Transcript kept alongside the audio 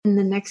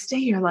the next day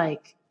you're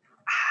like,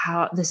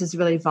 how this is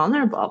really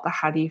vulnerable, but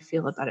how do you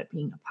feel about it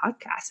being a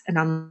podcast? And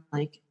I'm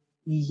like,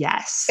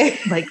 yes,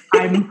 like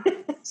I'm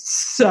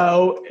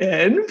so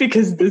in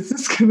because this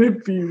is going to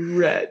be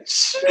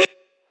rich.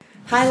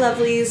 Hi,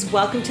 lovelies.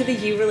 Welcome to the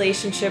You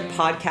Relationship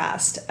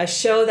Podcast, a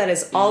show that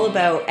is all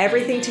about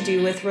everything to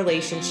do with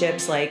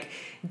relationships like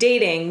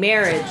dating,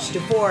 marriage,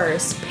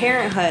 divorce,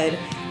 parenthood,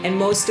 and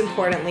most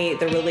importantly,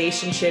 the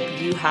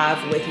relationship you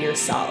have with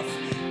yourself.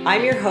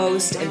 I'm your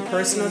host and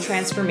personal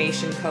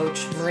transformation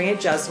coach, Maria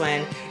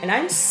Juswin, and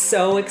I'm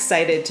so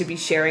excited to be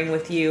sharing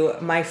with you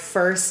my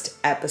first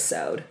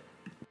episode.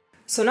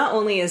 So not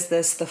only is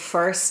this the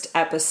first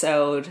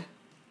episode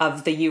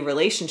of the You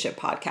Relationship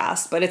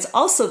Podcast, but it's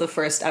also the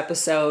first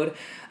episode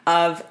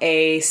of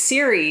a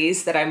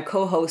series that I'm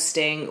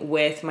co-hosting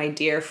with my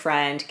dear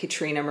friend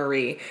Katrina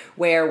Marie,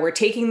 where we're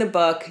taking the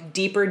book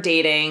Deeper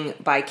Dating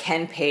by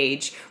Ken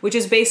Page, which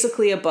is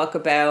basically a book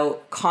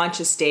about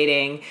conscious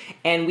dating,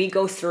 and we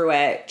go through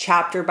it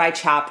chapter by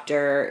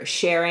chapter,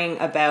 sharing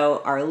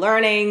about our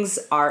learnings,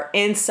 our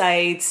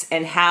insights,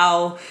 and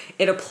how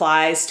it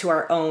applies to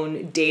our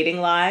own dating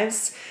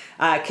lives.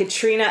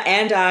 Katrina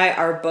and I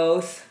are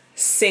both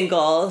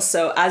single,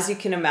 so as you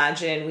can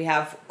imagine, we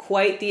have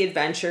quite the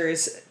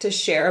adventures to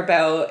share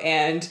about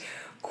and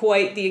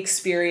quite the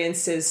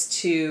experiences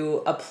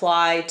to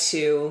apply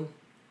to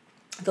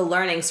the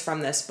learnings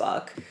from this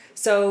book.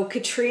 So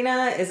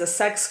Katrina is a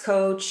sex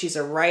coach, she's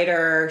a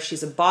writer,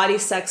 she's a body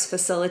sex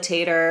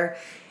facilitator.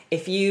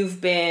 If you've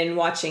been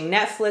watching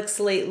Netflix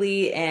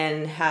lately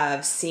and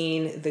have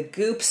seen the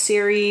Goop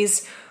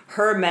series,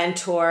 her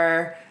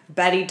mentor,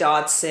 Betty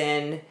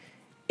Dodson,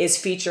 is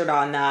featured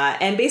on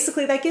that. And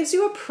basically that gives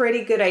you a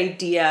pretty good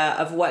idea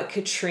of what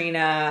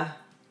Katrina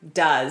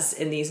does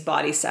in these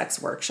body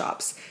sex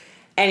workshops.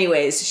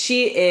 Anyways,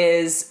 she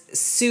is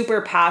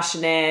super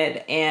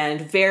passionate and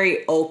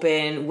very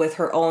open with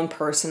her own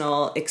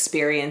personal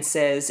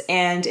experiences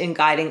and in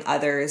guiding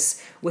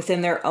others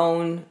within their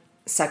own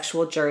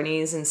sexual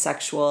journeys and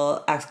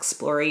sexual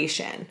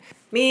exploration.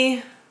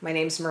 My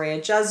name's Maria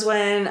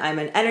Juswin. I'm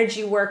an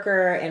energy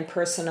worker and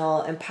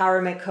personal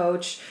empowerment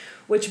coach,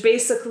 which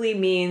basically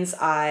means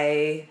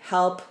I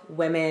help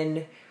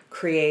women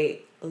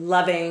create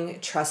loving,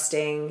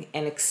 trusting,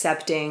 and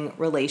accepting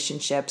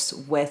relationships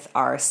with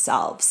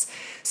ourselves.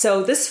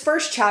 So this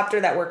first chapter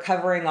that we're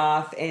covering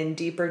off in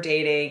Deeper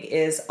Dating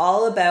is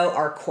all about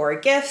our core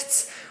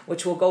gifts,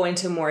 which we'll go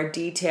into more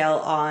detail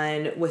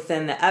on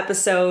within the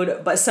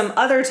episode. But some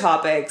other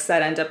topics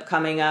that end up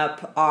coming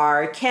up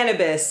are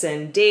cannabis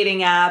and dating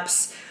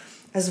apps,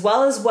 as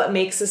well as what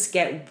makes us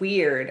get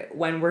weird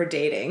when we're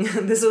dating.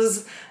 This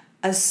was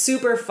a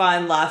super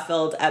fun,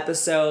 laugh-filled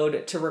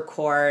episode to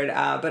record,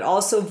 but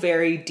also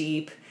very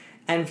deep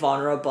and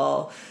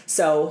vulnerable.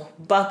 So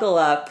buckle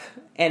up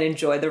and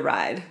enjoy the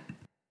ride.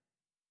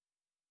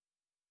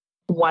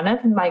 One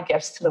of my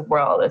gifts to the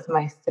world is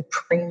my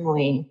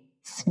supremely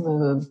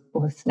smooth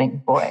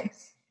listening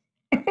voice.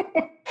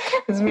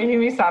 It's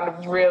making me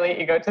sound really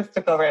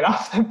egotistical right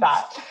off the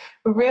bat.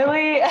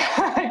 Really,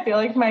 I feel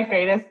like my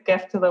greatest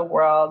gift to the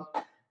world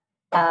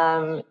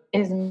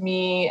is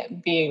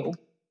me being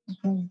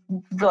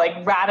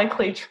like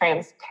radically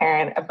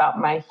transparent about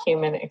my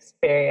human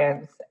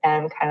experience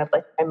and kind of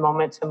like my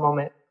moment to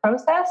moment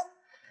process.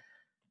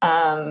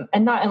 And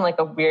not in like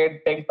a weird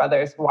Big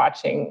Brother's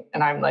watching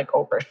and I'm like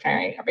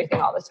oversharing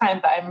everything all the time,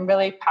 but I'm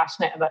really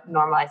passionate about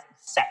normalizing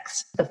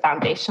sex, the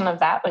foundation of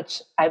that,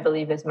 which I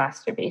believe is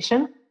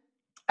masturbation.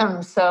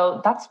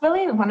 So that's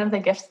really one of the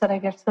gifts that I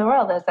give to the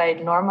world is I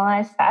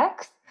normalize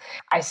sex.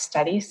 I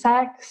study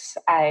sex.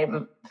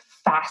 I'm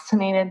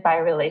fascinated by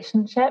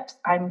relationships.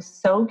 I'm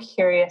so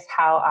curious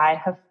how I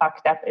have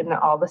fucked up in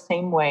all the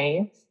same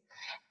ways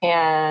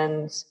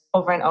and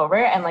over,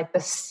 and like the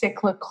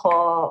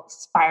cyclical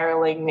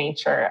spiraling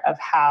nature of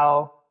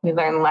how we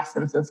learn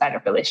lessons inside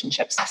of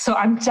relationships. So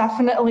I'm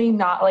definitely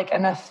not like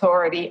an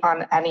authority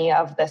on any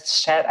of this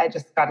shit. I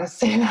just got to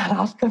say that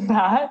off the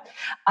bat.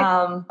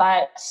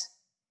 But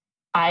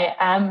I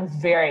am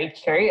very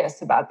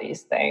curious about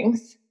these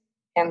things.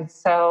 And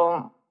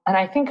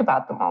I think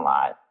about them a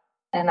lot.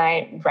 And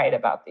I write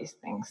about these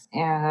things.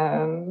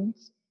 And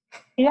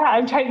yeah,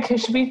 I'm trying to,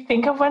 should we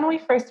think of when we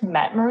first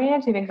met, Maria?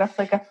 Do you think that's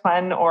like a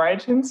fun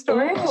origin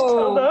story to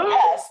tell them?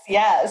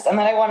 Yes. And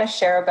then I want to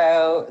share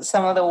about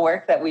some of the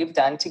work that we've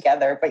done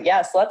together. But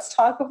yes, let's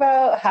talk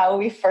about how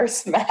we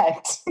first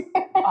met.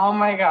 Oh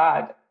my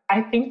God.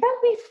 I think that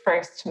we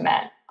first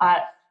met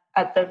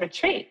at the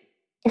retreat.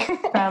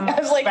 I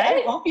was like, right?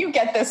 I hope you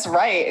get this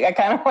right. I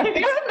kind of want to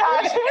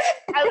imagine.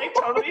 I like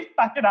totally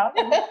fuck it up.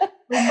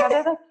 We met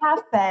at a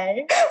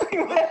cafe.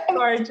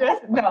 Gorgeous.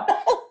 No.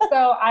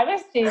 So I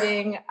was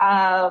dating,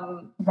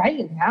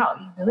 right now,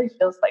 he really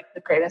feels like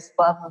the greatest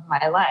love of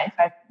my life.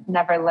 I've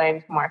never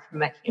learned more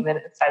from a human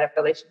inside of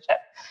relationship.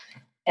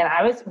 And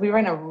we were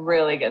in a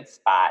really good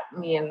spot,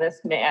 me and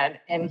this man,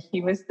 and he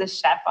was the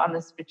chef on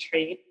this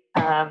retreat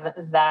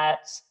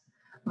that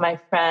my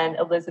friend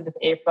Elizabeth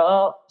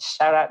April,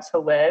 shout out to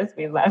Liz,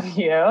 we love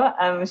you.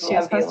 She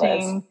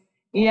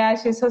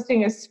was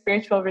hosting a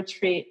spiritual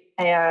retreat,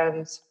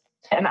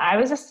 And I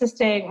was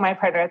assisting my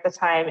partner at the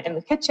time in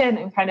the kitchen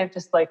and kind of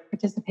just like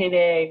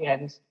participating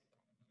and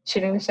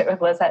shooting the shit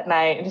with Liz at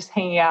night and just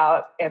hanging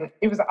out. And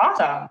it was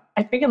awesome.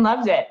 I freaking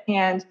loved it.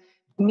 And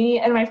me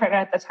and my partner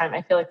at the time,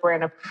 I feel like we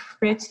had a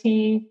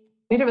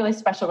really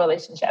special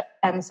relationship.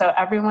 And so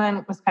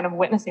everyone was kind of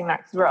witnessing that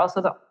because we were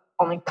also the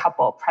only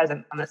couple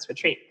present on this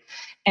retreat.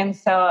 And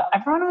so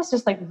everyone was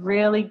just like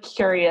really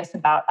curious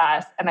about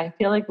us. And I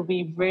feel like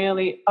we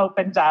really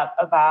opened up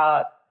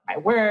about my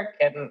work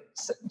and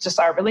just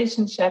our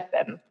relationship.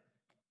 And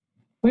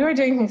we were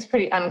doing things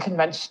pretty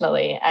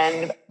unconventionally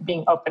and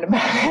being open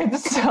about it.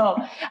 So,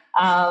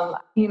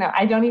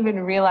 I don't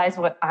even realize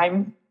what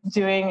I'm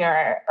doing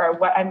or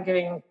what I'm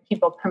giving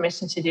people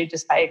permission to do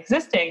just by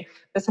existing.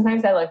 But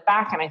sometimes I look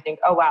back and I think,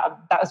 oh, wow,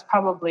 that was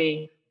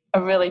probably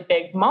a really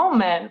big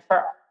moment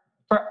for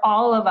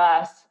all of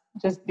us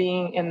just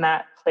being in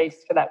that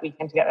place for that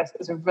weekend together. So it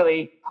was a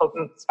really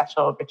potent,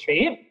 special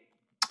retreat.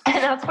 And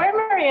that's where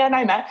Maria and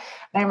I met.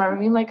 And I remember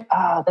being like,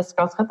 oh, this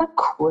girl's got the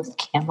coolest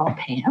camo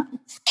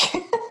pants.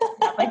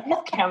 Like these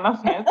camo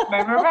pants. And I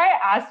remember I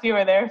asked you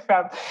where they're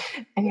from.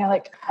 And you're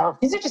like, oh,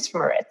 these are just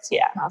from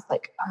Aritzia. And I was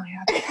like, oh my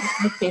God, this is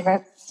my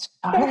favorite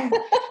store.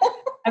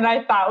 And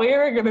I thought we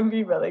were going to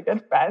be really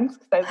good friends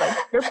because I like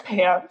your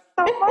pants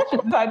so much.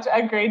 It's such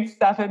a grade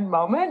 7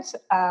 moment.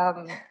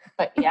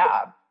 But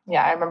yeah,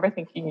 I remember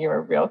thinking you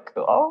were real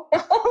cool.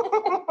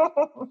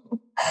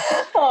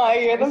 Oh,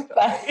 you're the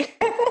best.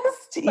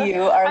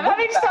 You are. I'm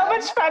having so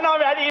much fun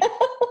already.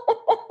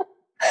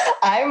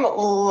 I'm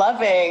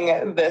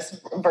loving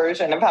this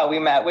version of how we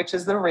met, which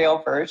is the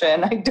real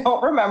version. I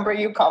don't remember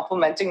you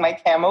complimenting my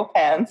camo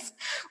pants,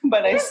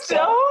 but I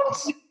still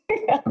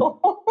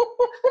don't.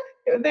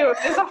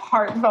 It's a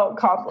heartfelt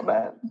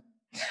compliment.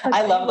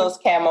 I love those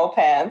camo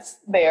pants.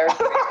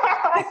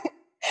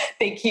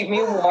 They keep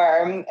me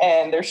warm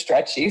and they're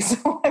stretchy,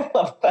 so I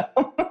love them.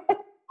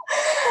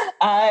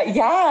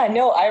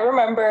 I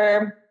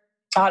remember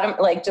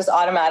just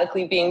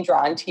automatically being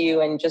drawn to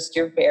you and just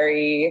your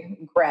very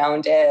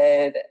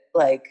grounded,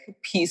 like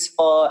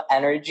peaceful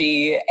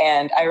energy.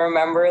 And I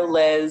remember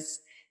Liz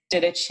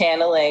did a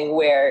channeling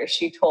where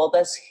she told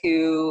us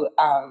who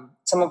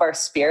some of our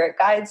spirit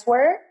guides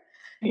were.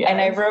 Yes.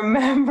 And I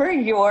remember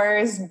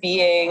yours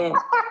being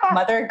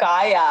Mother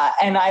Gaia,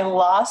 and I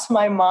lost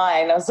my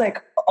mind. I was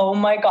like, oh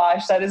my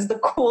gosh, that is the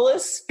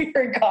coolest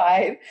spirit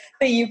guide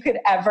that you could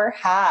ever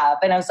have.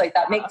 And I was like,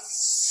 that makes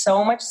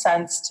so much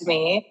sense to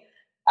me.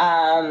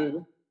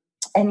 And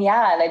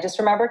I just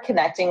remember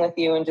connecting with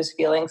you and just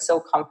feeling so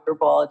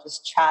comfortable,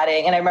 just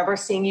chatting. And I remember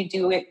seeing you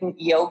do it in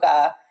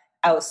yoga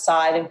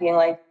outside and being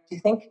like, do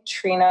you think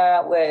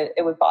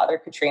it would bother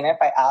Katrina if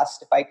I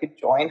asked if I could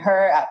join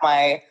her at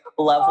my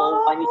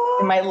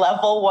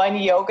level 1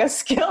 yoga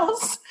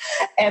skills?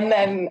 And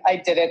then I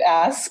didn't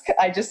ask.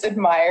 I just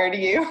admired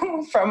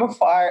you from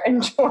afar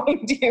and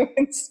joined you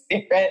in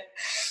spirit.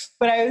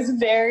 But I was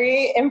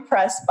very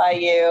impressed by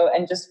you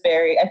and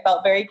I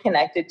felt very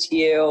connected to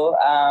you.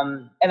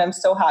 And I'm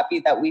so happy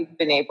that we've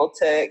been able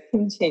to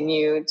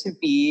continue to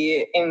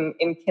be in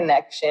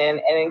connection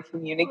and in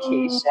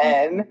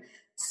communication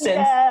since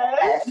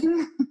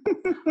then.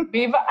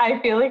 I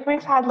feel like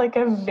we've had like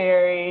a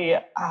very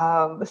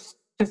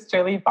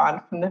sisterly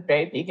bond from the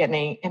very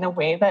beginning in a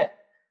way that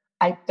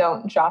I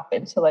don't drop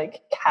into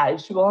like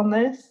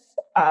casualness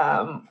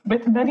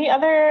with many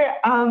other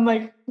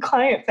like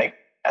clients, I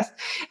guess.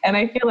 And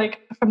I feel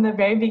like from the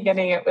very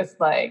beginning, it was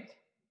like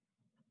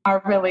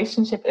our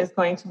relationship is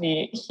going to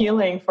be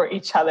healing for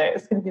each other.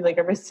 It's going to be like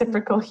a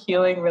reciprocal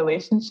healing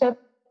relationship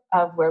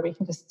of where we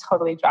can just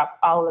totally drop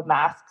all the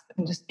masks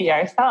and just be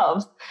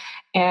ourselves.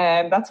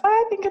 And that's why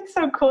I think it's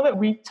so cool that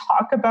we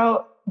talk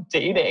about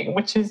dating,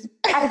 which is,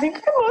 I think,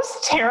 the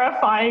most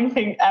terrifying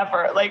thing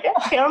ever. Like,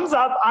 hands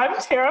up, I'm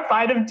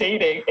terrified of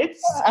dating.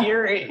 It's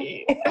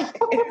scary.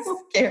 It's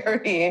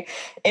scary.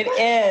 It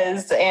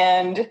is.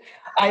 And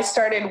I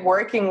started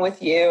working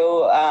with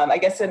you, I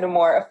guess, in a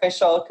more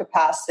official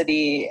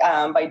capacity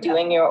by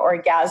doing your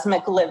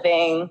orgasmic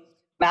living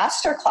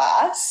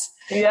masterclass.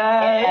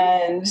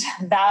 Yeah. And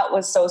that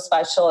was so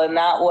special. And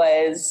that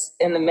was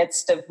in the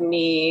midst of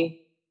me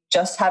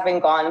just having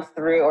gone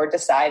through or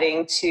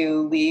deciding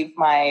to leave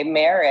my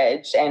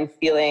marriage and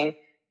feeling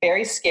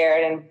very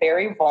scared and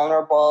very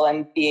vulnerable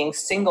and being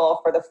single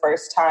for the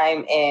first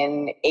time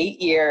in 8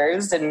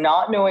 years and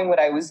not knowing what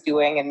I was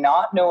doing and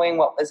not knowing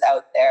what was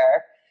out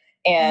there.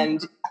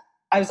 And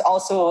I was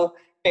also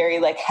very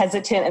like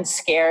hesitant and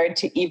scared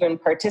to even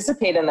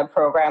participate in the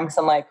program because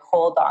I'm like,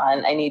 hold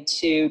on, I need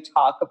to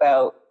talk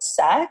about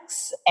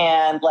sex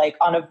and like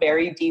on a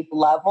very deep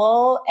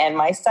level and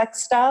my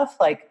sex stuff.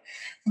 Like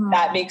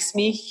that makes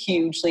me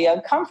hugely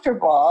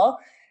uncomfortable.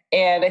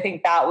 And I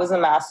think that was a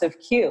massive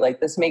cue. Like,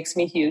 this makes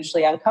me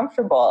hugely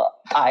uncomfortable.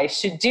 I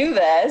should do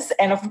this.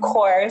 And of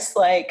course,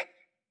 like,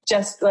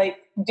 just like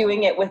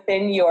doing it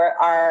within your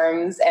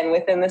arms and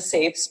within the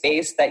safe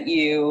space that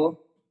you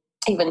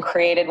even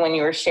created when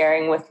you were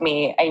sharing with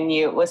me, I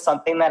knew it was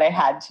something that I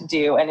had to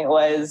do. And it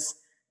was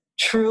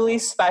truly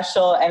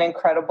special and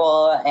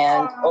incredible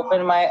and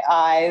opened my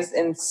eyes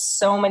in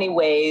so many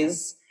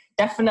ways.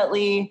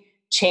 Definitely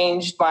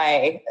changed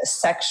my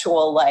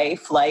sexual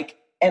life.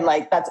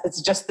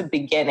 It's just the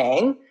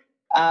beginning.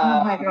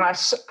 Oh my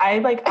gosh. I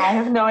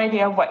have no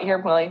idea what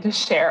you're willing to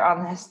share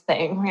on this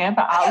thing, Maria,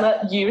 but I'll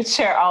let you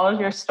share all of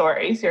your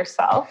stories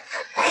yourself.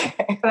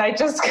 Okay. But I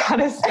just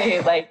gotta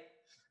say,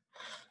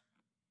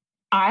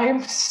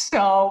 I'm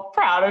so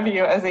proud of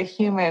you as a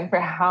human for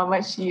how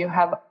much you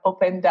have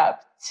opened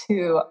up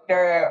to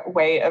your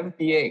way of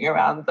being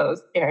around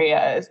those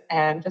areas,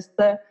 and just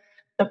the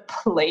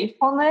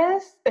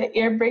playfulness that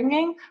you're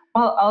bringing,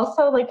 while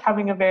also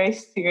having a very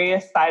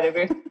serious side of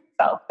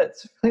yourself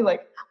that's really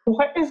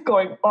what is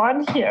going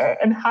on here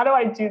and how do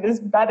I do this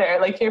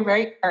better? You're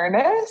very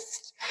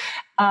earnest,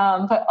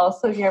 but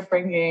also you're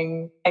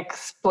bringing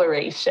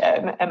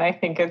exploration. And I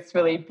think it's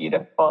really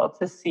beautiful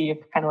to see you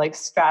kind of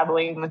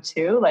straddling the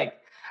two.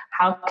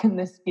 How can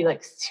this be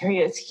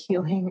serious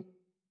healing,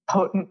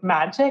 potent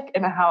magic?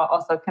 And how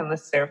also can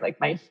this serve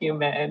my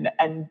human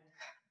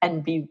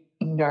and be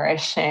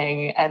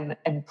nourishing and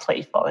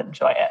playful and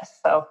joyous?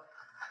 So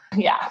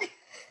yeah.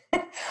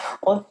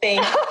 Well,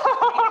 thank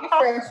you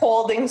for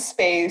holding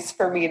space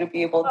for me to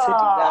be able to do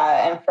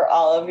that, and for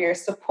all of your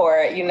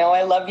support.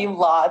 I love you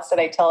lots, and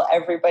I tell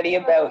everybody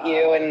about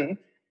you, and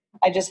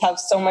I just have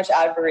so much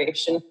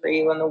admiration for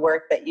you and the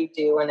work that you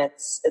do, and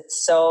it's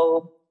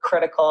so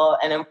critical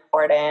and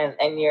important,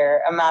 and you're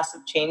a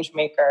massive change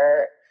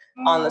maker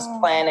on this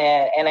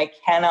planet, and I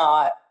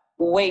cannot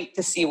wait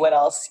to see what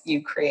else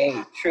you create.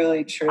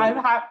 Truly. I'm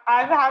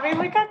having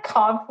a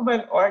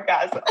compliment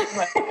orgasm.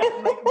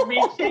 I'm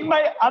reaching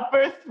my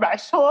upper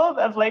threshold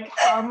of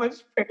how much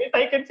praise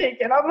I can take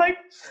in. I'm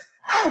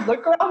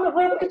look around the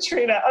room,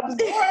 Katrina. I'm in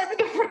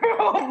the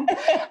room.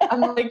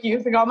 I'm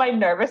using all my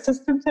nervous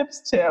system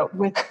tips to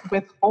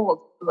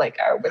withhold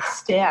or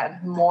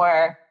withstand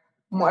more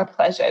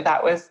pleasure.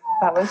 That was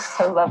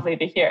so lovely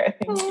to hear.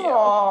 Thank you.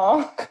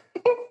 Aww.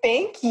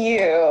 Thank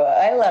you.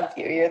 I love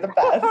you. You're the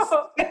best.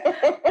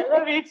 I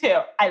love you too.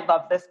 I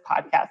love this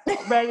podcast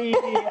already.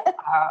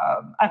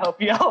 I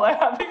hope you all are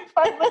having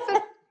fun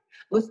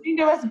listening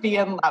to us be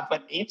in love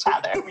with each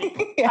other.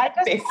 I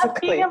just love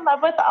being in love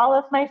with all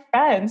of my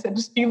friends and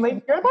just being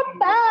you're the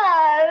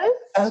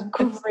best.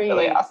 It's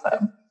really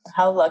awesome.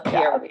 How lucky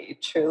are we,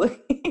 truly?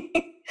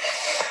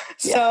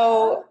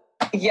 So,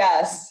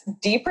 yes,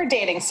 Deeper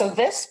Dating. So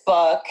this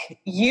book,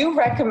 you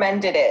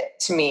recommended it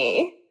to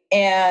me.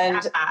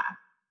 And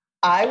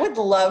I would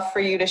love for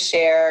you to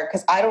share,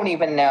 because I don't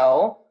even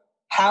know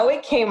how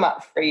it came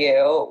up for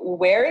you,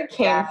 where it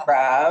came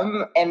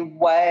from, and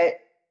what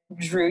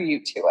drew you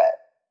to it.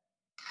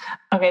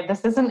 Okay,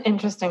 this is an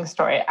interesting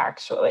story,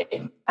 actually.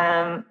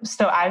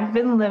 So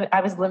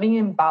I was living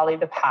in Bali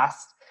the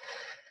past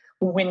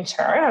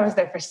winter. I was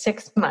there for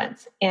 6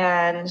 months,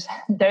 and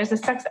there's a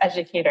sex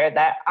educator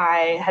that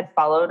I had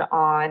followed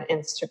on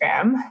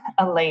Instagram,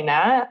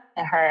 Elena,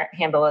 and her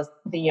handle is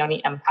the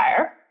Yoni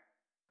Empire.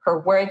 Her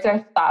words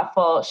are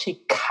thoughtful.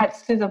 She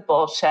cuts through the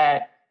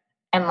bullshit,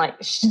 and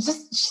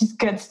she's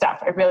good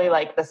stuff. I really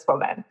like this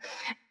woman,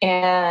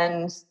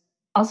 and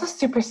also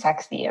super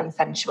sexy and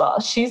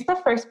sensual. She's the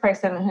first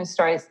person whose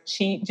stories,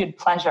 she did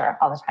pleasure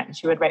all the time.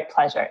 She would write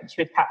pleasure and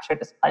she would capture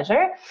this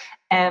pleasure.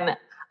 And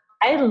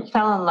I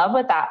fell in love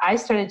with that. I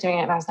started doing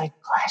it and I was like,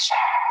 pleasure.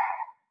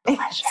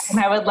 And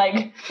I would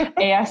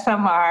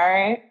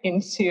ASMR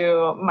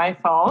into my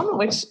phone,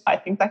 which I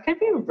think that could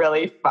be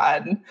really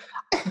fun,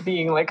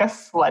 being a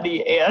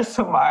slutty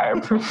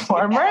ASMR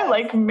performer.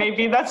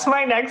 Maybe that's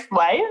my next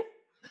life.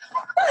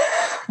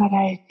 But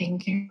I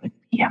think it would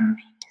be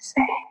amazing.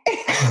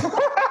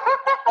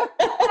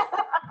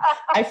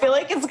 I feel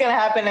like it's going to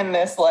happen in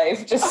this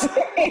life. Just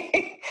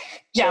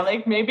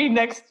yeah, maybe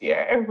next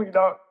year. We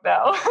don't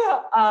know.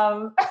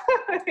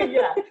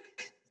 Yeah.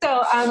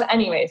 So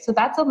anyway, so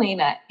that's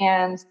Elena.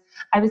 And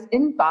I was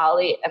in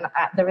Bali, and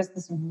there was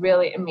this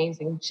really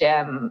amazing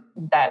gym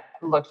that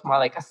looked more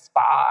like a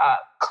spa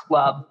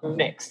club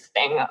mix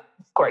thing,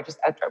 gorgeous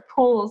outdoor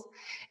pools.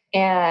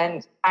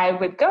 And I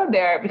would go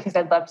there because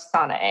I loved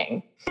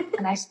saunaing.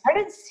 And I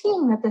started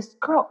seeing that this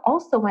girl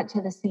also went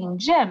to the same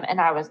gym.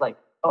 And I was like,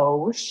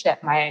 oh shit,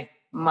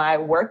 my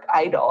work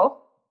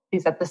idol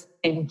is at the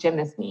same gym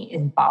as me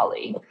in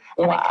Bali.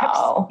 And I kept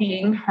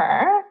seeing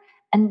her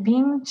and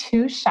being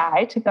too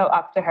shy to go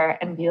up to her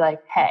and be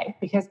like, hey,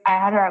 because I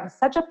had her on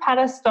such a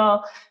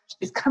pedestal.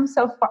 She's come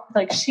so far,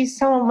 she's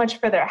so much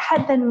further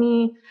ahead than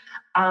me.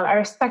 I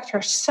respect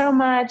her so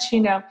much,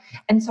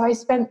 And so I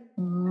spent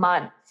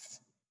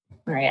months,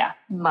 Maria,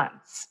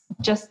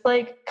 just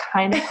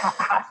kind of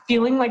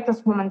feeling like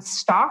this woman's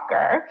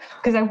stalker,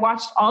 because I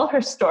watched all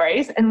her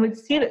stories and would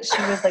see that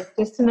she was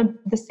just in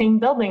the same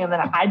building. And then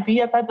I'd be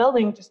at that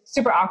building, just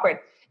super awkward.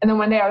 And then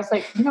one day I was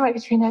like, you know what,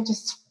 Katrina,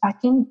 just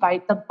fucking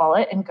bite the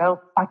bullet and go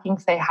fucking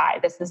say hi.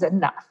 This is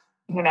enough,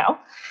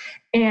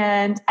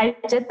 And I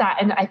did that.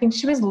 And I think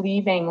she was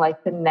leaving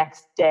the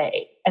next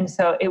day. And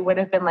so it would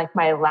have been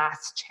my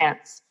last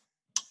chance.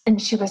 And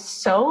she was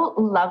so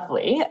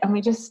lovely. And we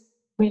just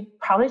we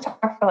probably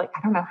talked for like,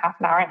 I don't know, half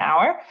an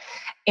hour.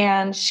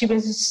 And she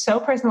was so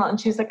personal. And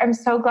she was like, I'm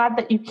so glad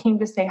that you came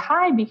to say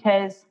hi,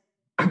 because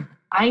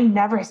I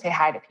never say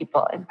hi to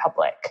people in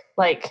public.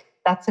 Like,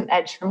 that's an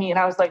edge for me. And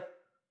I was like,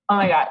 oh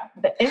my God.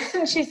 The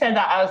instant she said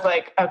that, I was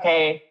like,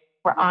 okay,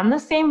 we're on the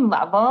same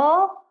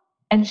level.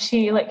 And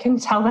she like can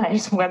tell that I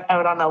just went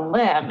out on a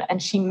limb,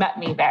 and she met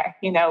me there,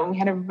 you know, and we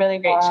had a really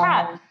great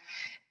chat.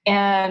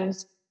 And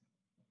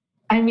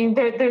I mean,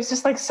 there's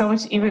just like so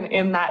much even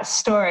in that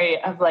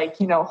story of like,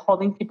 you know,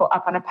 holding people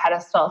up on a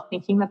pedestal,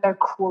 thinking that they're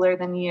cooler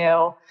than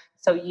you.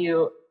 So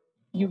you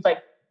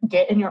like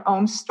get in your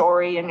own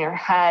story in your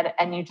head,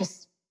 and you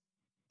just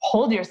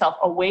hold yourself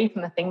away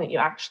from the thing that you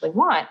actually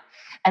want.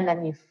 And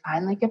then you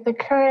finally get the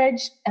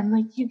courage, and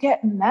like you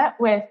get met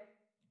with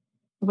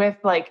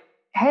like,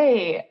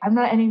 hey, I'm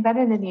not any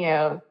better than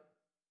you.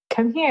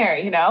 Come here,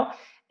 you know?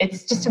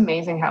 It's just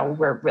amazing how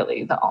we're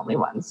really the only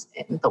ones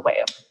in the way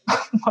of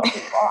what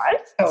we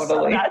want.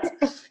 Totally.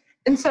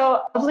 And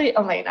so lovely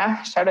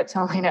Elena, shout out to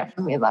Elena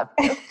from We Love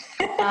You.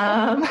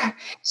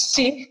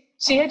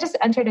 She had just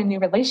entered a new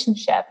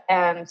relationship,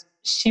 and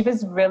she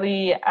was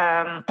really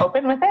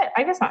open with it.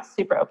 I guess not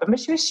super open,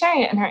 but she was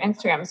sharing it in her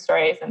Instagram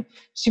stories, and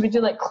she would do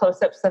like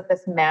close-ups of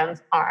this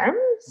man's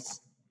arms.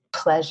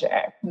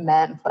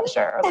 Man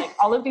pleasure, or like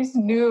all of these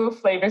new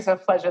flavors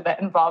of pleasure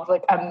that involve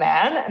like a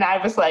man. And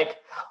I was like,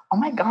 oh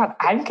my God,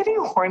 I'm getting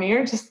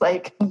hornier. Just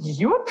like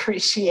you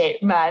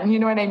appreciate men. You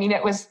know what I mean?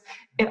 It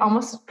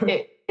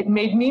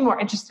made me more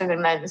interested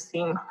in men,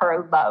 seeing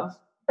her love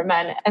for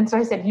men. And so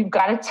I said, you've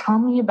got to tell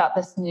me about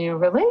this new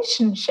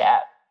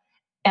relationship.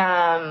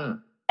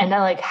 And then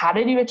like, how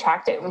did you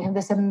attract it? And we had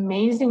this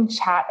amazing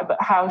chat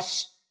about how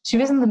she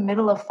was in the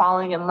middle of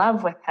falling in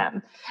love with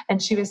him.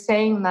 And she was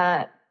saying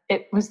that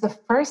it was the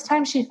first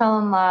time she fell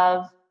in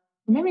love.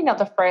 Maybe not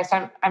the first.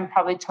 I'm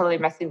probably totally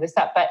messing this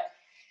up, but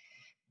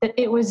that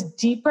it was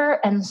deeper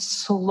and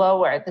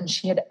slower than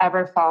she had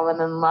ever fallen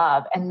in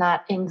love. And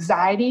that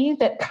anxiety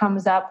that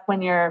comes up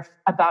when you're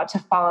about to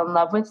fall in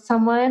love with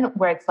someone,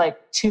 where it's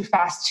like too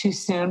fast, too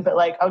soon, but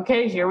like,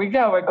 okay, here we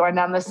go. We're going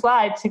down the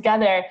slide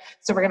together.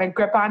 So we're going to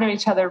grip onto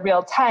each other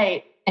real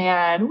tight,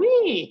 and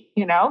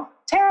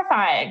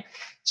terrifying.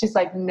 She's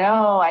like,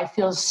 no, I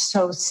feel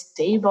so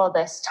stable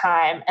this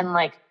time. And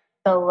like,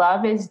 the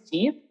love is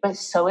deep, but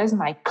so is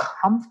my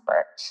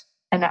comfort.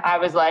 And I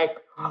was like,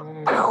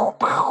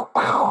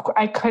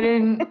 I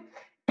couldn't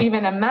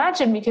even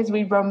imagine, because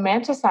we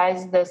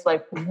romanticize this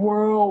like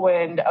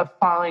whirlwind of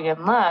falling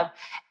in love.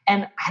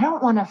 And I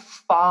don't want to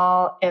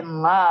fall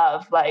in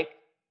love. Like,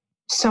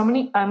 so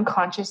many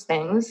unconscious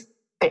things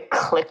get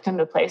clicked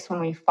into place when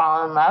we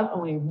fall in love,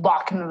 and we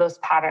lock into those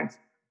patterns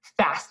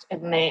fast,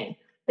 and they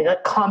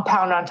like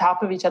compound on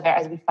top of each other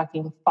as we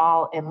fucking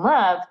fall in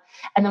love.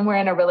 And then we're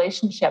in a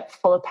relationship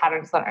full of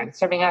patterns that aren't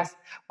serving us.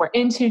 We're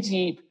in too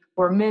deep.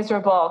 We're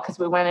miserable because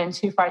we went in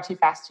too far, too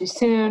fast, too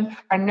soon.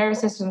 Our nervous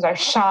systems are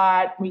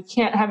shot. We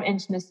can't have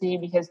intimacy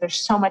because there's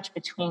so much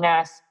between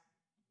us,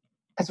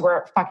 because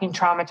we're fucking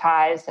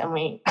traumatized and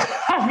we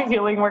have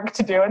healing work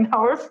to do. And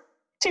now we're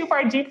too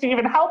far deep to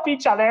even help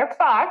each other.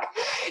 Fuck,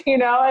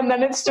 and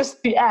then it's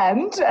just the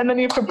end. And then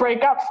you have to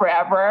break up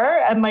forever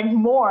and like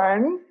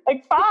mourn,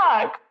 like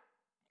fuck.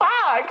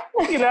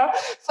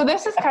 So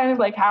this is kind of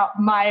like how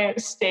my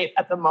state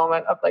at the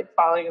moment of like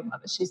falling in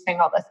love is. She's saying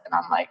all this, and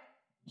I'm like,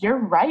 you're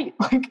right.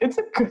 Like, it's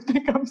a good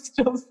thing I'm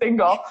still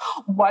single.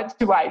 What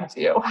do I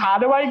do? How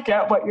do I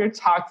get what you're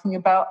talking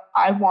about?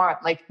 I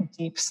want like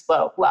deep,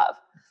 slow love.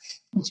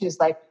 And she was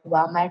like,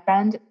 well, my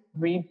friend,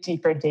 read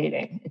Deeper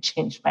Dating. It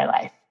changed my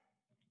life.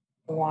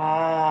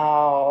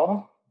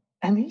 Wow.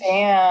 And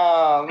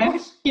damn.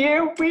 And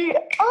here we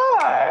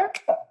are.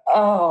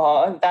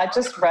 Oh, that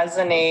just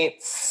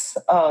resonates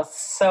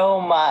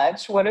so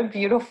much. What a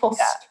beautiful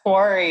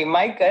story.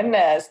 My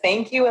goodness.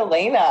 Thank you,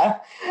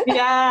 Elena.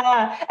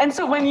 Yeah. And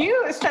so when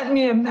you sent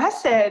me a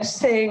message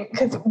saying,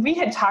 because we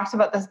had talked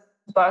about this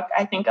book,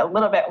 I think a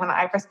little bit when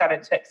I first got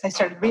into it, because I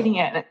started reading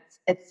it, and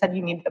it said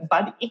you need a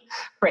buddy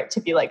for it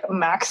to be like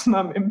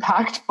maximum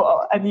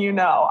impactful.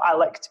 And I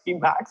like to be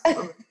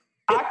maximum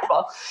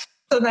impactful.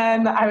 So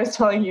then I was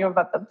telling you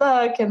about the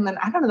book, and then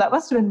I don't know, that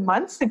must have been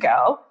months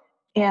ago.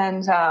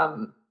 And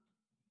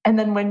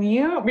then when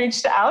you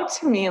reached out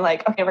to me,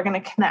 like, okay, we're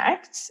going to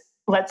connect.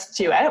 Let's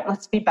do it.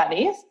 Let's be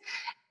buddies.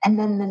 And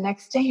then the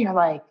next day you're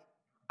like,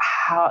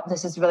 how,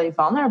 this is really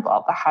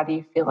vulnerable, but how do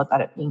you feel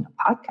about it being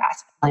a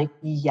podcast? I'm like,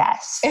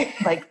 yes,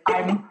 like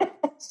I'm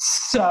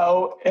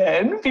so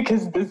in,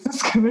 because this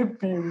is going to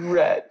be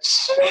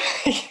rich.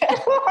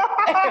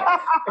 I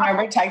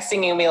remember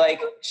texting you and be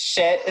like,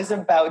 shit is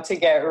about to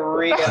get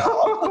real.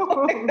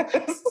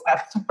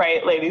 That's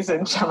right, ladies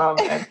and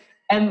gentlemen.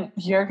 And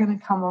you're going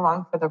to come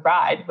along for the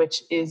ride,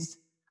 which is,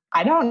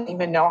 I don't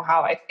even know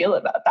how I feel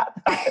about that.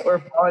 The fact that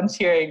we're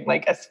volunteering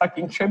like as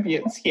fucking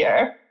tributes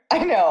here.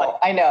 I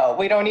know.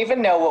 We don't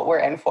even know what we're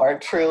in for,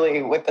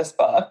 truly, with this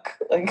book.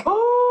 Like,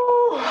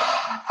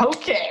 oh,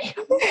 okay.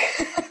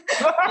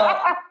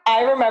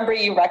 I remember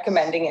you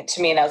recommending it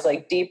to me, and I was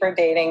like, Deeper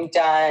Dating,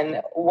 done.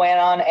 Went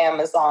on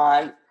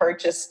Amazon,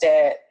 purchased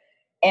it,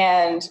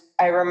 And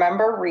I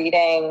remember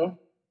reading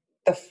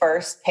the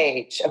first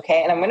page,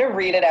 okay? And I'm going to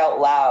read it out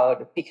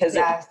loud because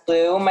it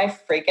blew my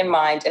freaking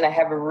mind, and I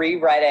have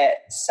reread it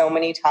so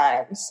many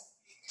times.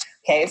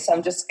 Okay, so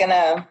I'm just going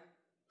to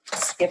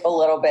skip a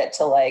little bit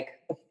to like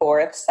the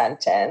fourth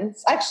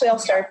sentence. Actually, I'll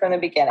start from the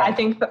beginning. I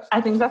think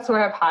that's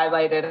where I've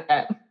highlighted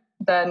it,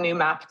 the new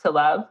map to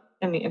love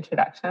in the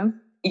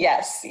introduction.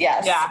 Yes.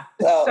 Yeah,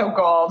 so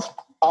gold.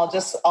 I'll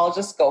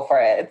just go for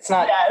it. It's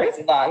not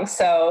crazy long.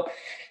 So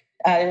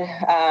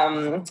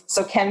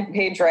Ken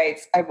Page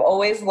writes, I've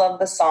always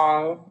loved the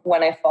song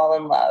When I Fall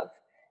in Love.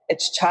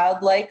 Its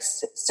childlike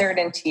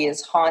certainty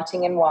is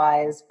haunting and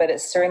wise, but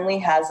it certainly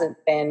hasn't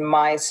been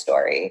my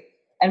story.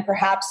 And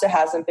perhaps it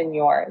hasn't been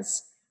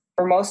yours.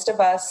 For most of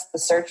us, the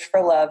search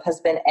for love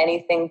has been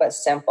anything but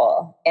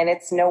simple. And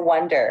it's no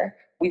wonder.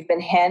 We've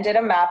been handed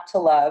a map to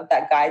love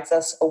that guides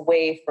us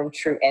away from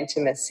true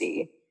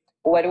intimacy.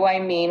 What do I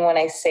mean when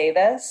I say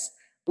this?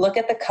 Look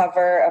at the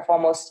cover of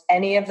almost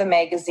any of the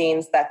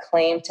magazines that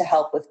claim to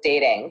help with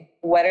dating.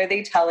 What are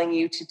they telling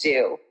you to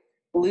do?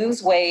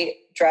 Lose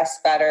weight, dress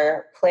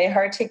better, play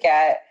hard to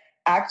get,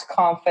 act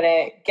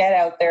confident, get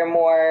out there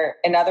more.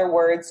 In other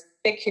words,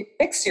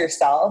 fix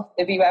yourself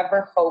if you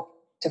ever hope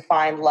to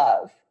find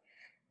love.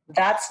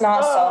 That's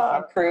not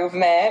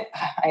self-improvement.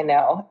 I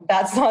know.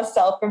 That's not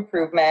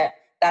self-improvement.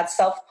 That's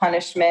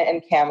self-punishment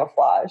and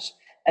camouflage.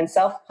 And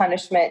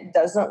self-punishment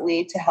doesn't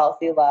lead to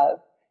healthy love.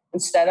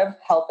 Instead of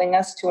helping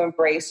us to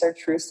embrace our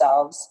true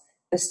selves,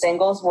 the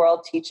singles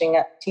world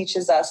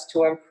teaches us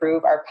to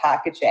improve our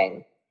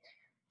packaging.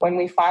 When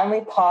we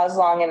finally pause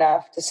long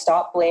enough to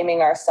stop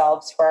blaming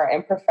ourselves for our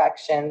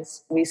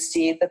imperfections, we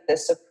see that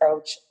this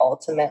approach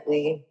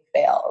ultimately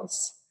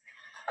fails.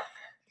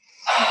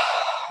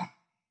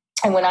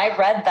 And when I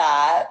read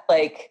that,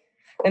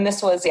 and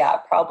this was,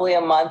 probably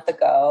a month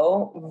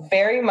ago,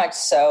 very much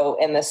so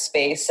in the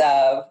space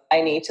of,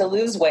 I need to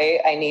lose weight,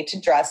 I need to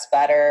dress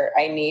better,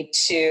 I need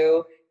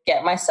to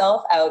get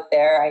myself out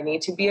there, I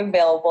need to be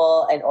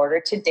available in order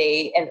to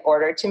date, in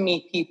order to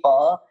meet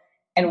people.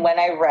 And when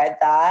I read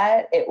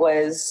that, it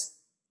was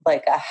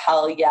like a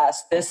hell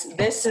yes, this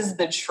is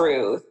the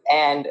truth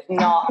and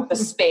not the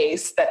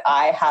space that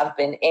I have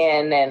been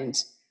in.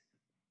 And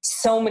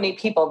so many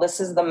people, this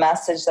is the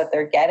message that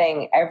they're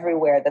getting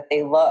everywhere that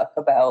they look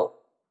about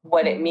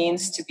what it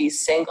means to be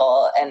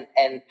single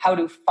and how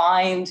to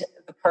find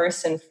the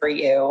person for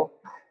you.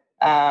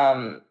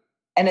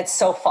 And it's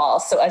so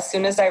false. So as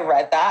soon as I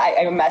read that,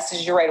 I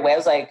messaged you right away. I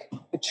was like,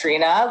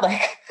 Katrina,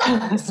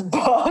 this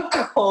book,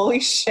 holy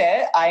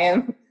shit, I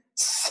am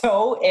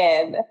so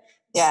in.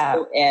 Yeah.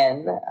 So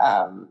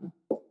in.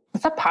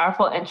 It's a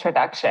powerful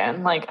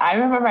introduction. I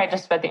remember I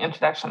just read the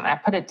introduction and I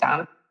put it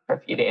down for a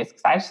few days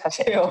because I just have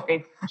to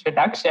read the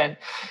introduction.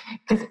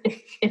 Because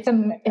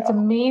it's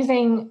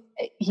amazing.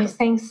 He's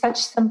saying such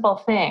simple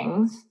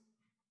things,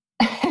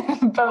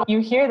 but you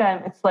hear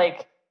them, it's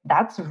like,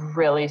 that's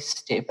really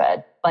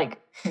stupid.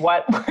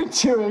 What we're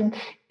doing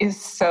is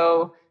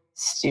so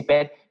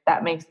stupid.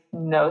 That makes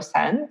no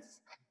sense.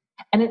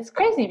 And it's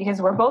crazy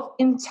because we're both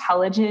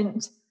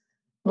intelligent,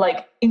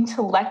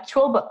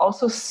 intellectual, but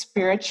also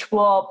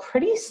spiritual,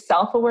 pretty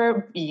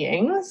self-aware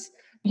beings.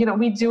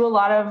 We do a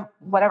lot of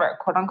whatever,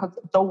 quote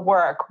unquote, the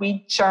work.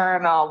 We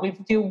journal, we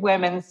do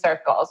women's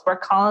circles. We're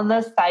calling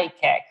the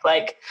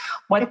psychic.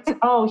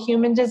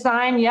 Human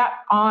design. Yep.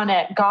 On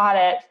it. Got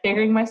it.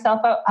 Figuring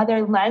myself out.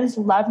 Other lens,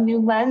 love new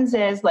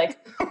lenses.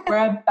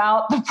 We're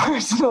about the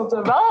personal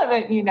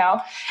development,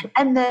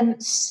 and then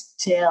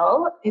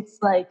still it's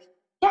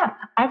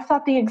I've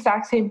thought the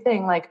exact same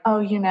thing.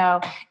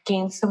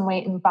 Gain some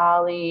weight in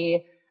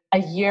Bali. A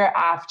year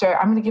after,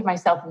 I'm going to give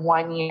myself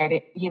 1 year to,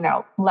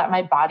 let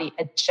my body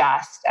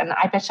adjust. And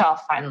I bet you I'll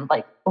find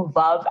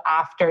love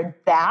after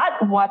that.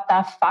 What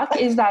the fuck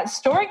is that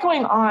story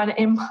going on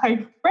in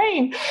my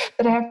brain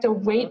that I have to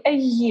wait a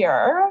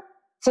year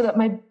so that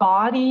my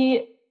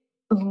body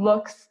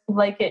looks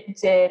like it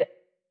did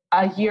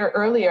a year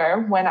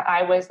earlier when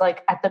I was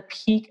at the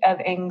peak of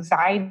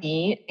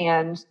anxiety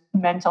and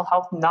mental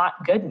health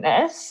not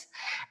goodness.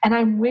 And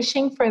I'm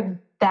wishing for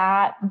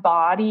that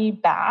body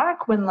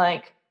back when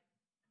I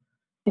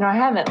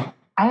haven't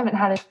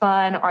had as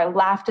fun or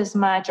laughed as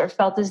much or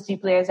felt as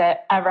deeply as I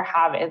ever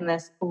have in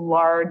this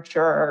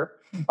larger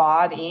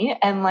body.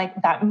 And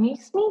that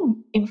makes me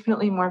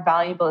infinitely more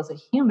valuable as a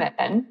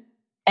human.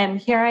 And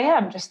here I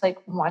am just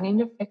wanting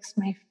to fix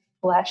my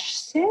flesh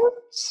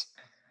suit.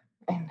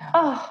 I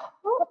know.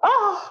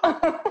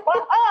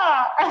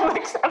 I'm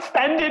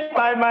offended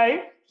by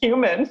my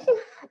human.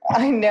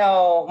 I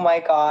know, my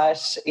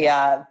gosh.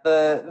 Yeah,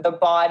 the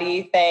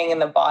body thing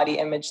and the body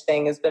image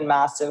thing has been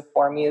massive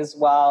for me as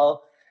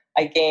well.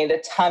 I gained a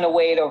ton of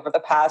weight over the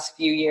past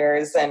few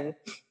years. And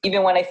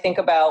even when I think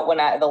about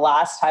the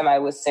last time I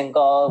was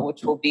single,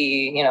 which will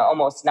be,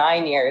 almost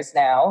 9 years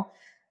now,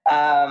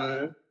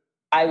 I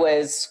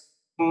was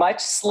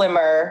much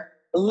slimmer,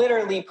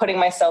 literally putting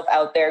myself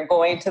out there,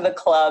 going to the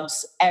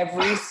clubs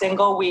every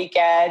single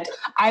weekend.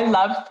 I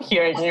love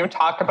hearing you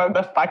talk about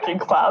the fucking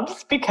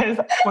clubs, because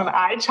when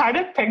I try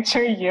to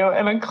picture you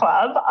in a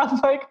club, I'm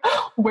like,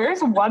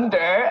 where's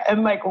Wonder?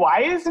 And like,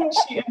 why isn't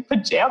she in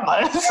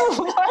pajamas?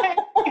 Like,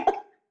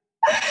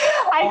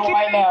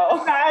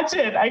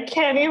 I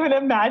can't even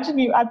imagine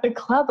you at the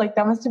club. Like,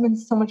 that must have been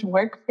so much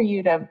work for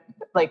you to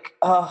like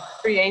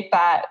create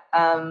that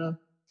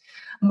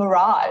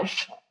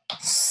mirage.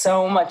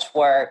 So much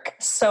work.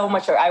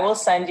 I will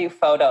send you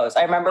photos.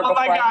 I remember before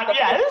I went to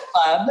the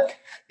club,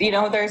 you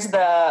know, there's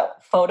the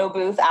photo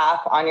booth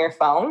app on your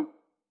phone,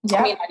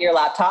 on your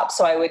laptop.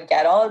 So I would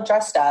get all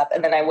dressed up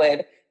and then I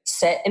would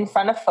sit in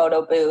front of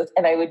photo booth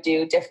and I would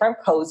do different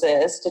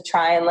poses to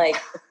try and like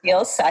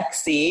feel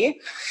sexy.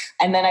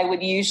 And then I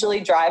would usually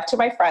drive to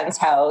my friend's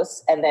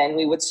house and then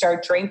we would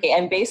start drinking.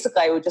 And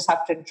basically I would just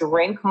have to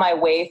drink my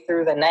way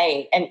through the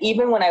night. And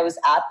even when I was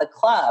at the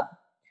club,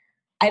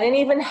 I didn't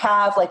even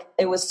have, like,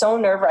 it was so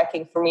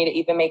nerve-wracking for me to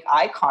even make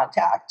eye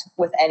contact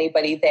with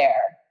anybody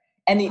there.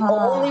 And the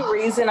only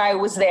reason I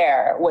was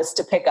there was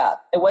to pick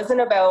up. It wasn't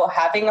about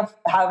having a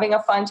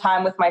fun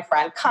time with my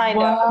friend, kind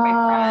of,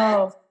 my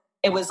friends.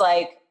 It was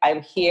like,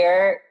 I'm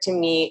here to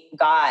meet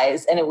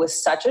guys. And it was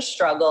such a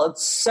struggle.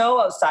 It's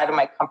so outside of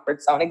my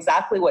comfort zone.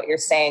 Exactly what you're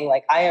saying.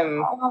 Like, I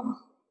am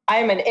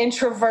an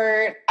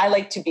introvert. I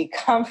like to be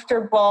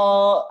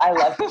comfortable. I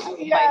love to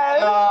see my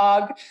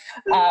dog.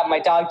 My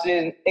dog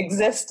didn't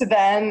exist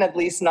then, at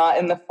least not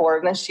in the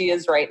form that she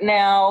is right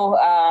now.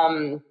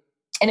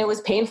 And it was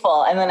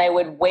painful. And then I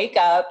would wake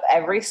up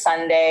every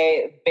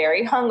Sunday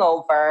very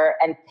hungover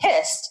and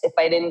pissed if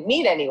I didn't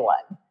meet anyone,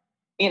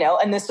 you know,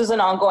 and this was an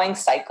ongoing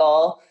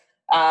cycle.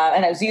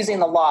 And I was using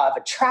the law of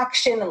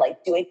attraction and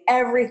like doing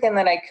everything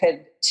that I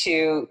could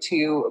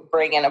to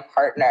bring in a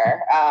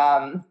partner.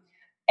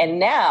 And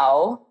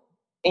now,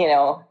 you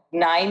know,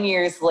 9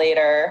 years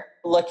later,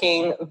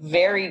 looking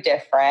very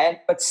different,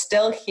 but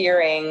still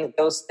hearing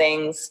those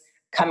things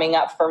coming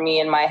up for me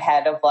in my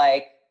head of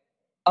like,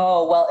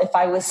 oh, well, if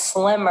I was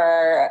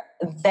slimmer,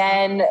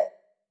 then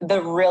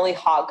the really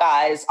hot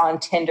guys on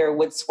Tinder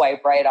would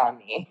swipe right on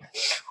me.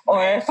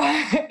 Or if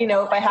I, you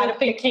know, if I had a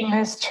thinking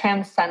has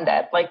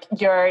transcended, like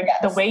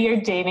the way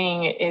you're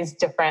dating is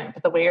different,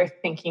 but the way you're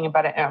thinking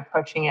about it and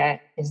approaching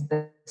it is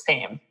the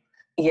same.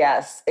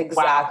 Yes,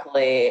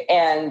 exactly. Wow.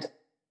 And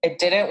it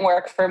didn't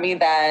work for me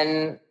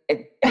then.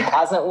 It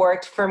hasn't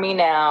worked for me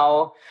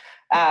now.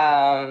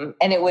 And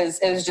it was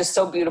just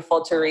so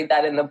beautiful to read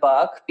that in the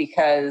book,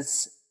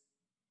 because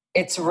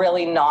it's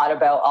really not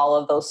about all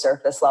of those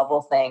surface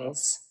level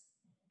things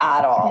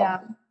at all. Yeah.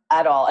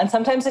 At all. And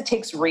sometimes it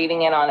takes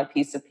reading it on a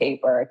piece of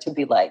paper to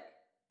be like,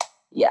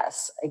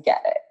 yes, I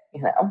get it,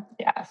 you know?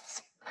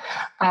 Yes.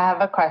 I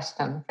have a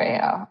question for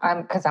you.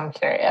 Because I'm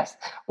curious.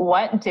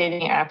 What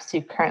dating apps do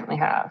you currently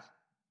have?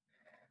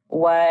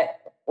 What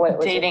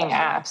dating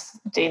apps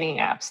do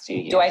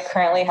you use? Do I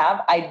currently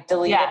have? I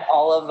deleted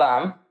all of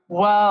them.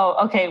 Whoa.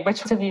 Okay. Which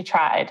ones have you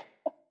tried?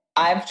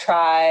 I've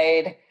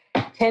tried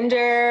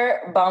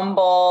Tinder,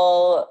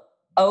 Bumble,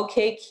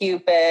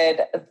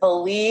 OkCupid, The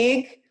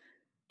League,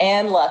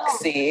 and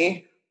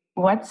Luxy.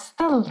 What's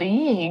The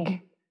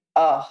League?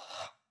 Oh,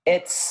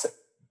 it's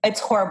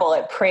horrible.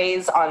 It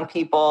preys on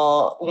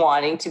people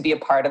wanting to be a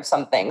part of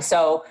something.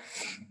 So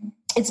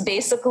it's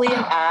basically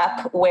an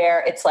app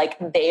where it's like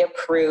they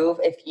approve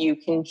if you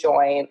can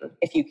join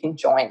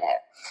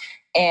it.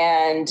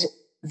 And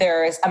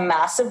there's a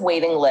massive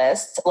waiting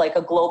list, like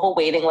a global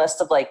waiting list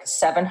of like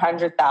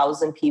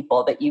 700,000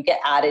 people that you get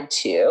added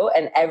to.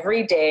 And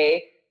every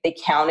day they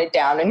count it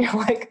down and you're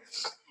like,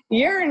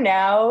 you're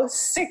now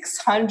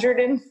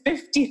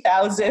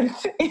 650,000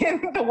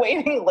 in the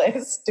waiting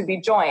list to be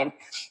joined.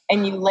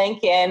 And you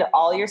link in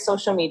all your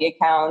social media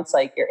accounts,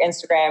 like your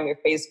Instagram, your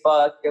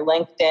Facebook, your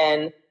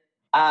LinkedIn,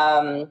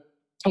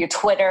 your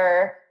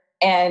Twitter.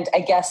 And I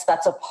guess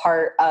that's a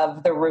part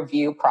of the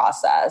review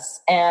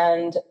process.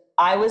 And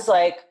I was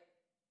like,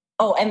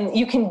 oh, and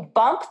you can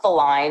bump the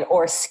line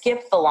or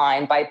skip the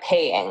line by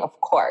paying, of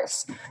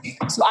course.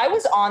 So I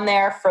was on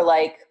there for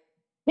like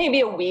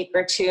maybe a week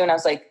or two, and I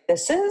was like,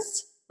 this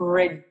is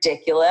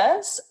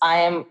ridiculous.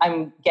 I'm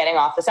getting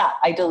off this app.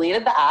 I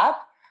deleted the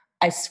app.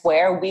 I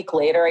swear a week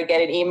later, I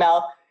get an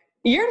email,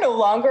 you're no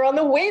longer on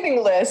the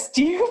waiting list.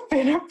 You've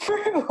been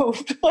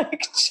approved.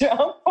 Like,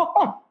 jump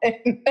on.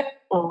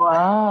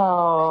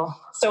 Wow.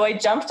 So I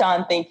jumped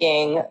on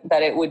thinking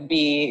that it would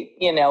be,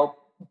 you know,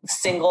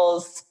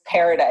 singles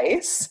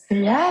paradise.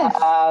 Yes.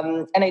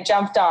 And I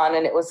jumped on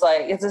and it was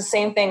like, it's the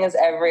same thing as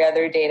every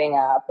other dating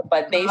app,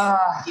 but they send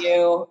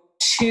you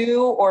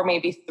 2 or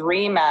maybe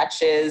 3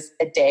 matches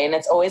a day. And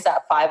it's always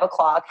at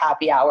 5:00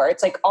 happy hour.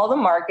 It's like all the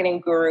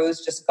marketing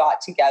gurus just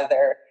got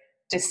together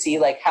to see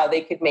like how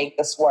they could make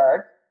this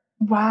work.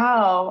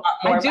 Wow.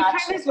 I do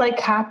kind of like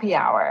happy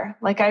hour.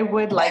 Like I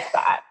would like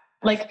that.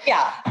 Like,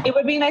 yeah, it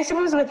would be nice if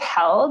it was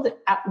withheld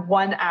at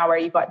 1 hour.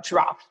 You got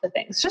dropped the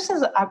things just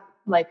as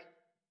like,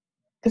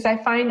 because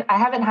I find I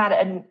haven't had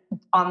an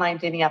online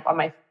dating app on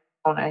my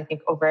phone, I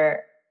think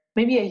over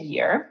maybe a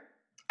year.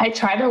 I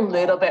tried a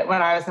little bit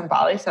when I was in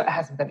Bali, so it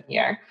hasn't been a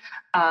year.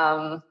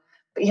 But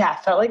yeah,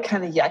 I felt like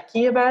kind of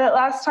yucky about it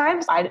last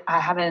time. So I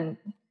haven't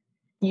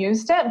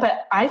used it,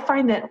 but I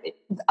find that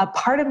a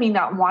part of me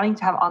not wanting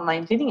to have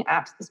online dating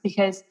apps is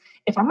because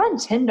if I'm on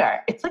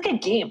Tinder, it's like a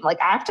game. Like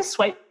I have to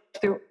swipe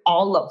through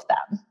all of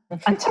them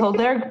until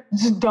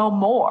there's no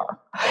more.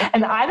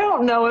 And I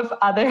don't know if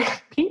other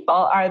people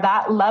are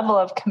that level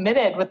of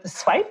committed with the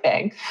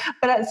swiping,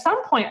 but at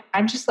some point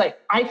I'm just like,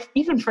 I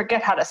even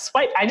forget how to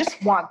swipe. I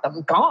just want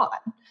them gone.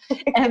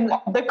 And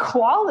the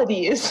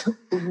quality is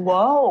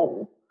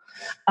low.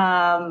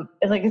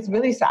 Like it's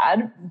really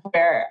sad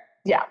where,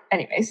 yeah,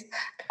 anyways.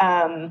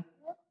 Yeah.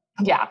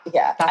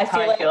 That's how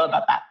I feel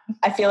about that.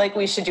 I feel like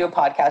we should do a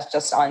podcast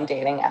just on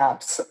dating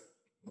apps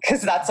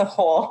because that's a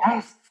whole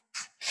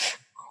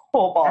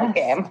ball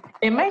game.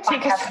 It might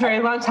take us a very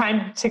long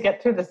time to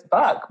get through this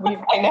book.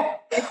 I know.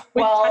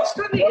 We touched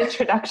on the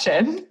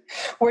introduction.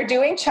 We're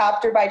doing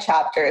chapter by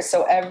chapter.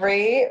 So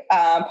every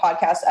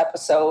podcast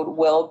episode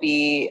will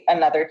be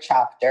another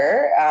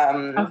chapter.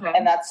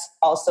 And that's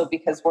also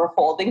because we're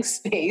holding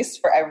space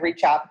for every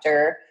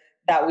chapter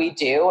that we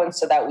do. And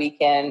so that we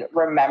can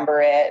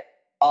remember it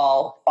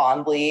all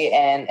fondly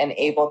and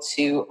able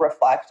to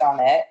reflect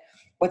on it.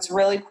 What's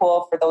really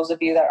cool for those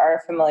of you that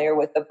aren't familiar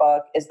with the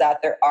book is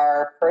that there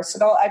are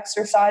personal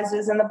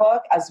exercises in the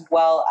book, as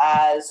well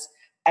as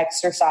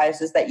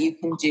exercises that you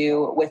can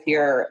do with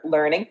your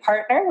learning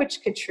partner,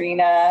 which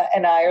Katrina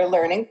and I are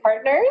learning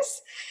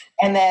partners.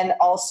 And then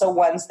also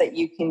ones that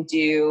you can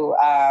do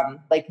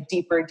like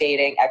deeper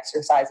dating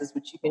exercises,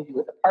 which you can do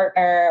with a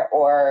partner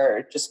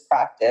or just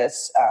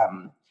practice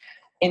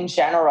in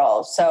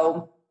general.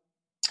 So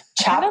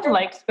kind of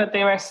liked what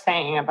they were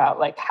saying about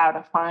like how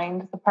to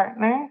find the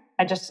partner.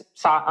 I just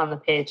saw it on the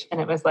page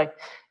and it was like,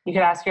 you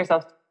could ask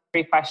yourself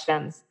 3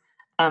 questions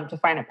to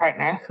find a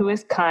partner: who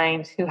is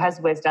kind, who has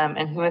wisdom,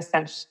 and who is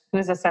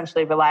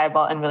essentially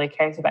reliable and really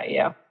cares about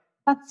you.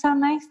 That's so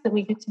nice that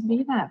we get to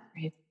be that for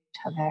each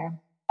other.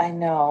 I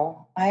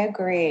know. I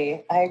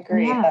agree.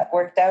 Yeah. That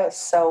worked out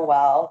so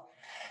well.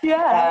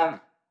 Yeah.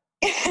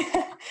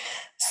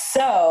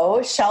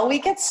 So shall we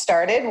get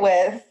started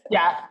with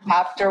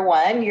chapter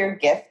 1, your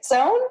gift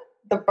zone,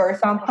 the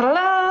birth of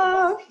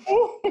love?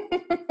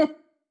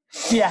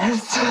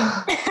 Yes.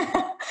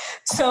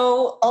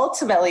 So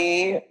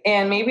ultimately,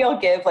 and maybe I'll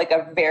give like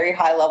a very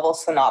high level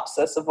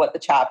synopsis of what the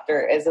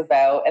chapter is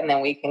about, and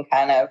then we can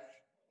kind of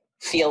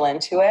feel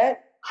into it.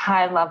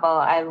 High level.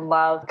 I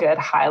love good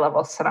high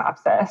level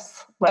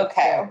synopsis.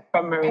 Okay.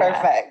 From Maria.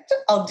 Perfect.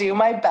 I'll do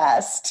my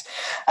best.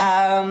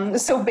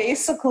 So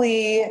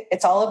basically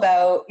it's all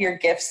about your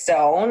gift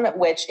zone,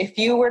 which if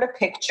you were to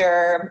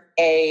picture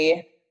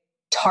a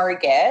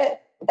target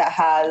that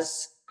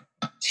has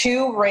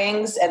 2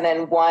 rings and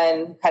then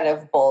 1 kind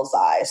of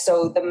bullseye.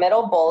 So the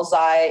middle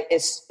bullseye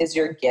is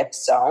your gift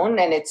zone,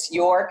 and it's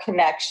your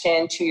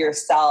connection to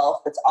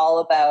yourself. It's all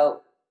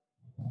about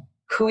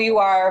who you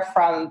are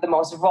from the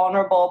most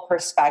vulnerable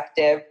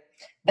perspective.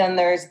 Then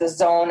there's the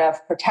zone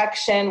of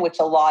protection, which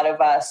a lot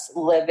of us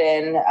live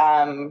in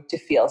to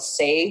feel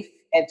safe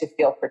and to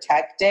feel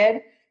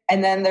protected.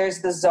 And then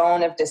there's the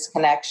zone of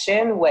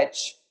disconnection,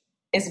 which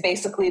is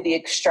basically the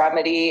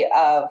extremity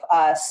of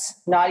us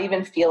not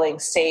even feeling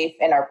safe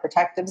in our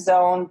protective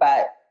zone,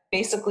 but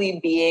basically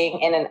being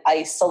in an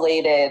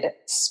isolated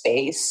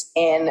space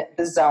in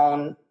the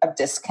zone of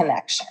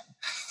disconnection.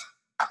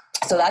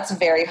 So that's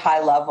very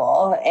high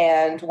level.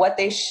 And what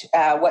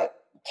what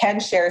Ken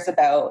shares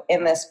about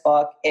in this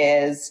book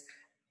is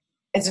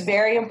it's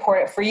very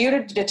important for you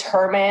to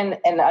determine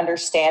and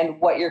understand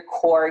what your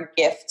core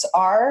gifts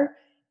are,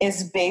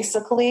 is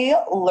basically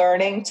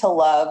learning to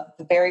love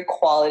the very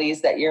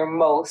qualities that you're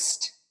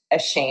most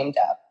ashamed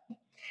of.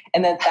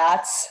 And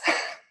that's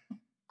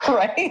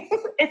right.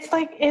 It's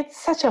like, it's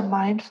such a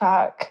mind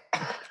fuck.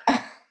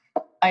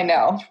 I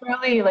know. It's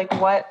really like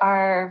what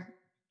our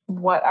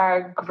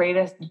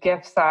greatest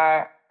gifts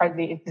are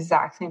the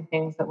exact same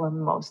things that we're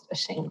most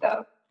ashamed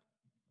of.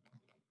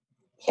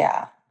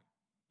 Yeah,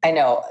 I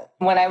know.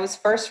 When I was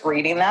first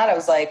reading that, I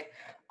was like,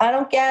 I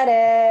don't get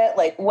it.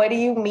 Like, what do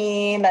you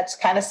mean? That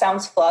kind of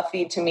sounds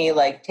fluffy to me.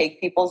 Like,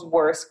 take people's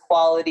worst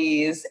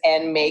qualities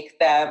and make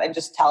them and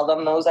just tell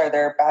them those are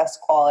their best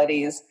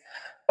qualities.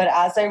 But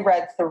as I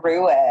read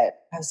through it,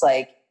 I was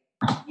like,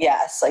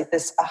 yes, like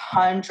this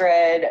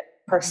 100%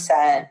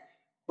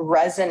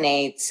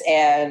 resonates.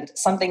 And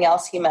something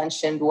else he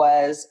mentioned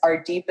was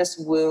our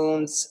deepest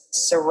wounds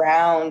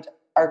surround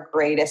our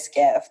greatest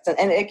gifts.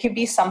 And it could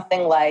be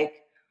something like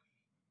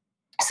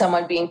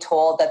someone being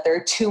told that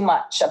they're too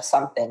much of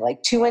something,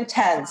 like too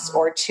intense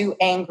or too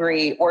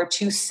angry or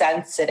too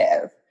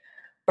sensitive.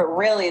 But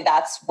really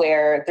that's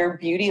where their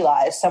beauty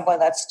lies. Someone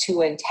that's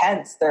too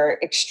intense, they're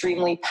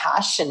extremely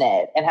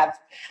passionate and have,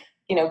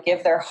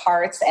 give their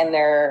hearts and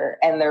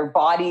their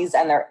bodies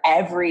and their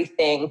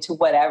everything to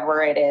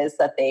whatever it is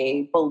that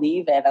they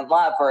believe in and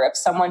love. Or if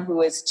someone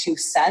who is too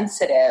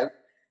sensitive,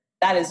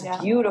 that is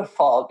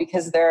beautiful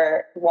because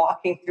they're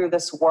walking through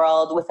this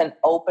world with an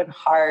open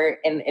heart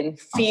and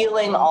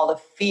feeling all the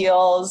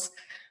feels.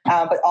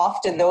 But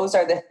often those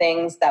are the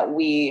things that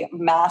we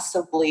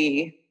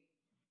massively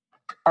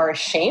are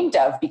ashamed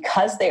of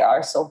because they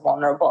are so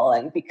vulnerable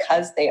and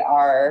because they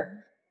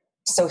are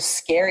so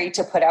scary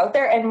to put out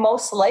there. And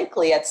most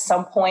likely at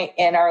some point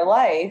in our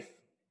life,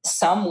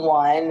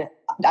 someone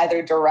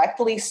either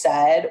directly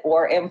said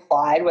or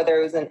implied, whether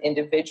it was an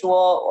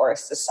individual or a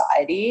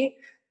society,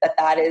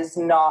 that is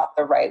not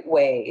the right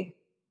way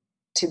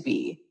to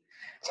be.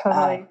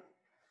 Totally.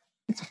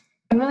 It's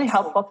been really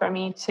helpful for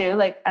me too,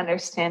 like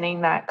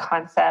understanding that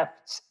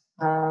concept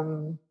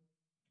from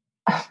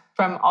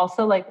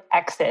also like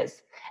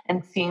exes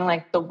and seeing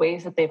like the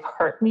ways that they've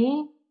hurt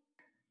me.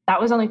 That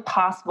was only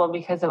possible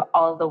because of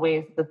all of the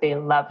ways that they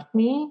loved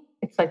me.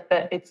 It's like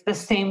it's the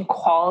same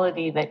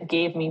quality that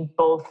gave me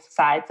both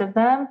sides of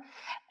them.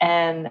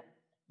 And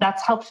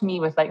that's helped me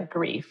with like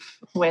grief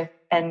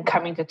and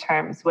coming to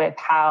terms with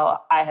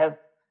how I have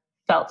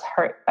felt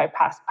hurt by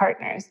past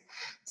partners.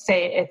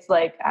 Say it's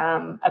like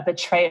a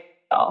betrayal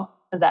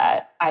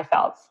that I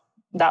felt.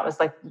 That was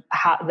like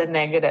the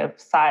negative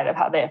side of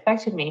how they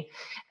affected me.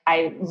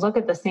 I look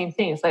at the same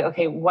thing. It's like,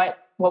 okay, what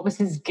was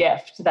his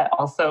gift that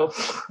also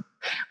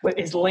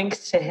is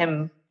linked to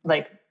him,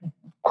 like,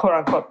 quote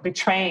unquote,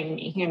 betraying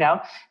me, you know?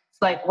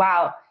 It's like,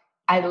 wow,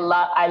 I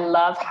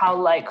love how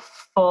like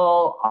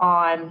full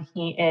on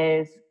he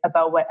is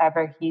about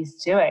whatever he's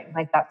doing.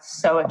 Like,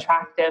 that's so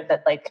attractive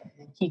that like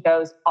he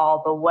goes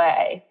all the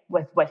way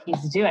with what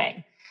he's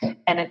doing.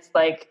 And it's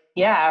like,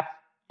 yeah.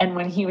 And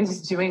when he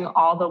was doing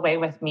all the way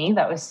with me,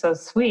 that was so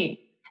sweet.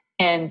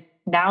 And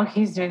now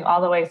he's doing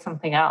all the way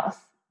something else.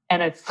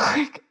 And it's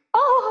like,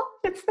 oh,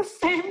 it's the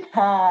same.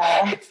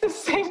 It's the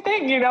same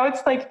thing. You know,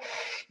 it's like,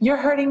 you're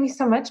hurting me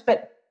so much,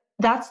 but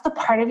that's the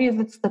part of you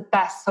that's the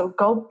best. So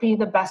go be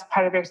the best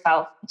part of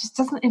yourself. It just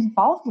doesn't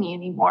involve me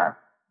anymore,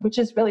 which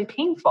is really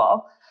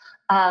painful.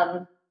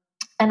 And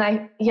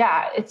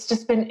it's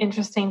just been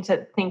interesting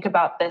to think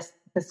about this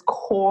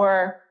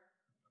core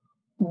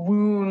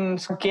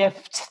wound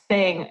gift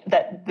thing,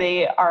 that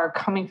they are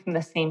coming from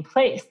the same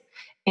place.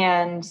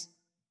 And,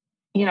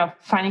 you know,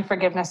 finding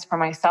forgiveness for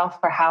myself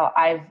for how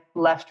I've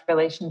left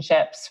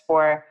relationships,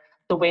 for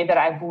the way that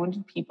I've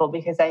wounded people,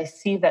 because I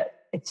see that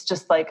it's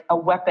just like a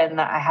weapon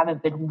that I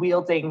haven't been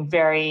wielding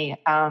very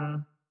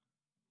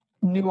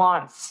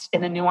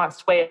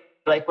nuanced way,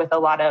 like with a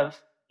lot of,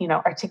 you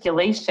know,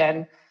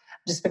 articulation.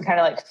 I've just been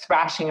kind of like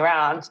thrashing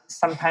around.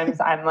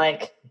 Sometimes I'm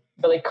like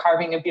really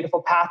carving a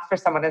beautiful path for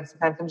someone, and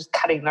sometimes I'm just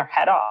cutting their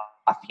head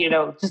off, you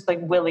know, just like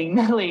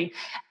willy-nilly.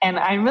 And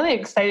I'm really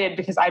excited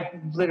because I've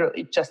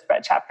literally just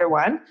read chapter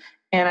 1,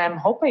 and I'm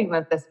hoping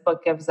that this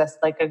book gives us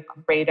like a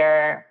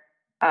greater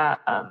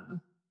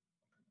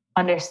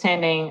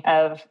understanding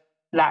of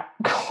that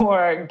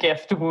core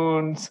gift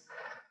wound,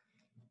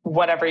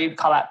 whatever you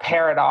call that,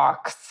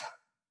 paradox,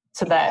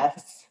 so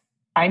that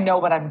I know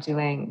what I'm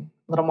doing,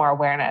 a little more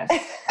awareness.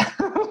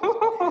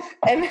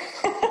 And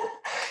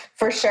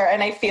for sure.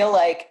 And I feel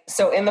like,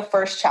 so in the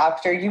first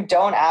chapter, you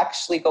don't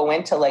actually go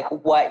into like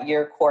what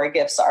your core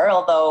gifts are,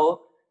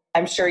 although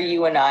I'm sure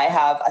you and I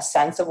have a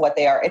sense of what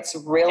they are. It's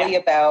really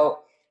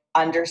about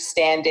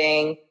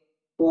understanding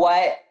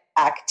what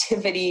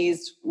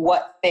activities,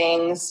 what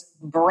things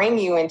bring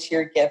you into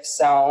your gift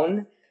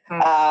zone,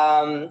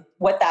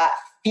 what that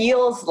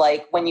feels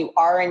like when you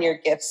are in your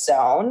gift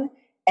zone,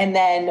 and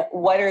then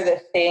what are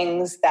the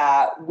things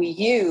that we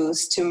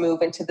use to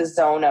move into the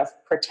zone of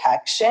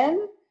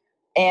protection,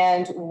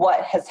 and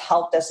what has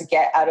helped us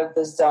get out of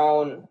the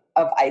zone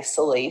of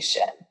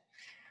isolation.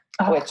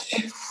 Which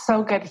it's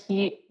so good.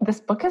 This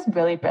book is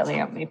really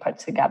brilliantly put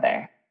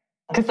together.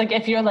 Because like,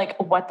 if you're like,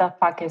 what the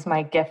fuck is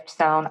my gift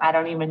zone? I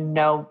don't even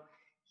know.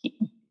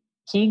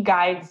 He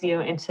guides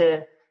you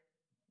into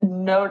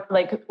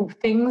like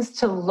things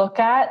to look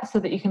at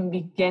so that you can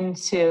begin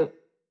to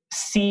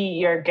see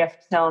your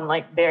gift zone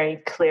like very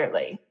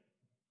clearly.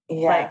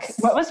 Yes.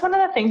 Like, what was one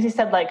of the things he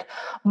said? Like,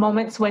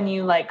 moments when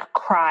you like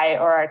cry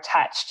or are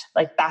touched,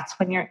 like that's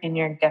when you're in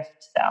your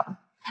gift zone.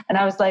 And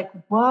I was like,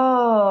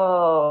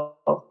 whoa,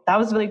 that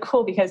was really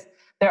cool, because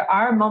there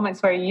are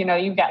moments where, you know,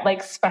 you get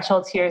like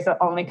special tears that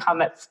only come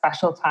at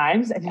special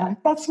times, and you're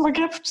like, that's my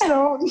gift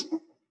zone.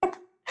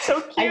 So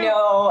cute. I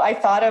know. I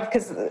thought of,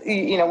 because,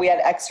 you know, we had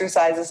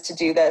exercises to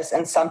do this,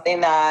 and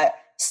something that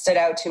stood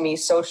out to me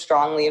so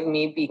strongly of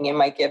me being in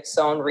my gift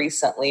zone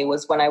recently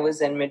was when I was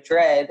in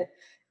Madrid.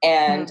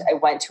 And I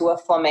went to a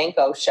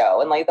flamenco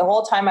show. And like the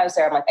whole time I was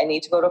there, I'm like, I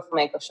need to go to a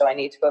flamenco show. I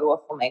need to go to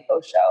a flamenco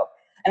show.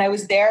 And I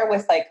was there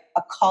with like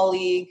a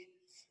colleague.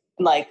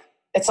 Like,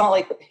 it's not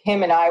like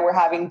him and I were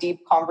having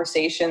deep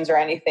conversations or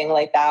anything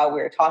like that. We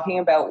were talking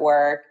about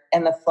work,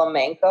 and the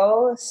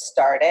flamenco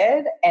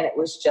started, and it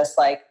was just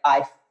like,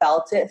 I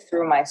felt it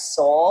through my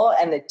soul,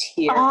 and the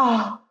tears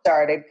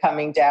started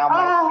coming down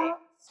my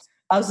face.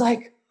 I was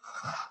like,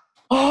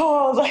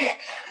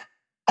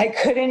 I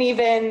couldn't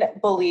even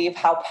believe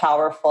how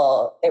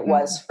powerful it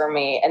was for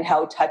me and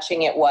how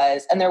touching it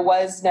was. And there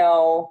was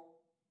no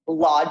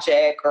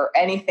logic or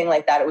anything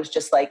like that. It was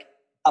just like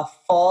a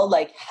full,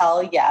 like,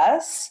 hell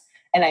yes.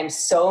 and I'm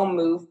so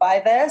moved by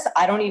this.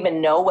 I don't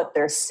even know what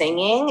they're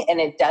singing, and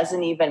it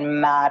doesn't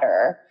even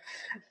matter.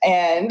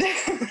 And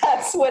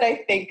that's what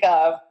I think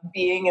of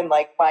being in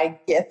like my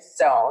gift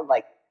zone.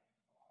 Like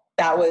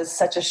that was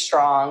such a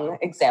strong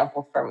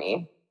example for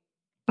me.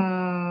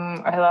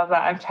 I love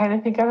that. I'm trying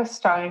to think of a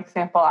strong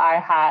example I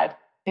had.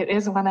 It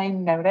is when I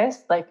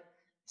noticed like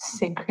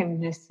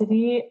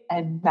synchronicity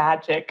and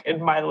magic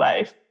in my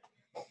life.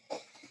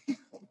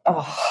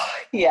 Oh,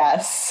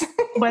 yes.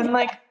 when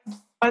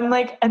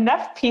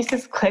enough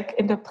pieces click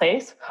into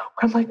place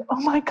where I'm like, oh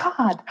my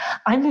God,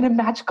 I'm in a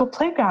magical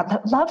playground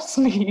that loves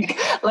me.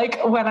 Like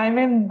when I'm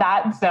in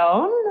that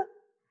zone,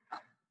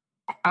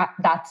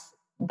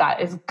 that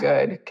is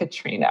good,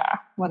 Katrina,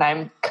 when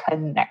I'm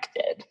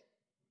connected.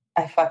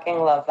 I fucking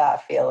love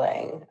that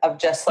feeling of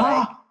just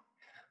like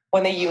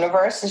when the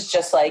universe is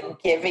just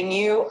like giving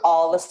you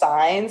all the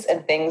signs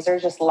and things are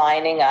just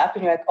lining up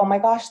and you're like, oh my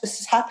gosh, this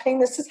is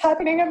happening.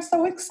 I'm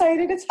so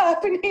excited. It's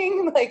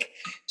happening. Like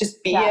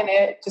just be in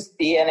it. Just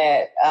be in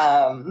it.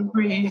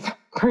 Breathe,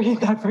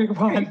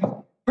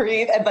 everyone.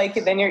 Breathe. And like,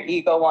 then your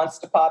ego wants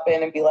to pop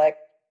in and be like,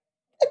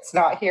 it's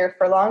not here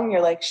for long. And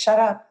you're like, shut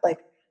up. Like,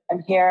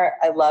 I'm here.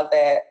 I love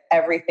it.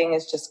 Everything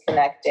is just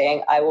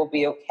connecting. I will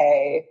be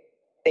okay.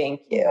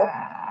 Thank you.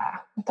 Yeah,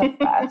 the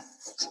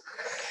best.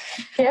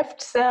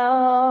 Gift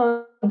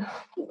zone.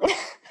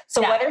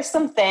 So what are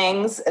some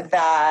things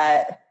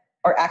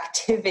or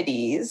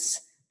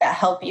activities that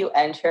help you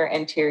enter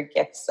into your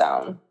gift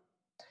zone?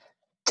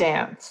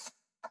 Dance.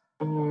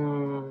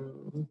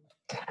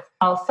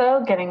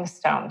 Also, getting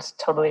stoned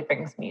totally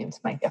brings me into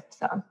my gift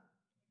zone.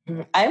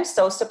 I'm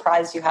so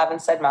surprised you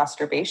haven't said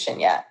masturbation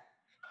yet.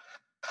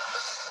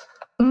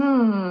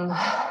 You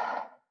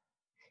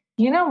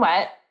know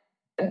what?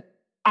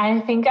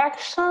 I think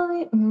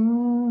actually,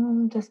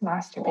 does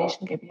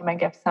masturbation give you my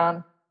gift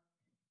zone?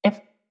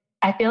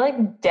 I feel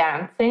like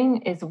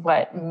dancing is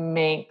what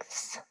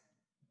makes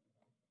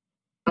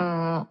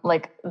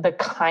like the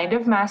kind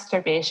of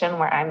masturbation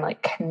where I'm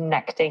like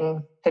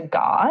connecting to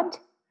God.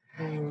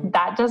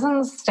 That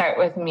doesn't start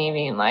with me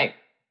being like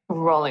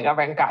rolling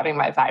over and grabbing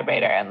my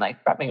vibrator and like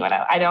rubbing one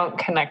out. I don't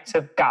connect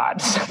to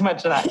God so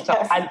much of that.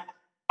 Yes. So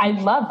I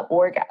love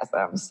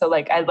orgasms. So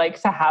like I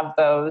like to have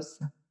those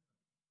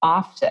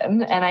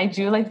often. And I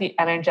do like the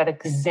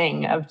energetic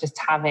zing of just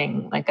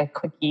having like a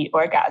quickie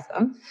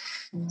orgasm.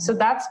 So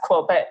that's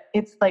cool. But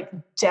it's like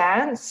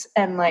dance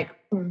and like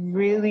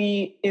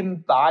really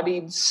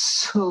embodied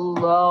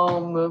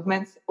slow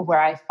movements where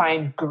I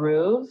find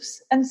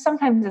grooves. And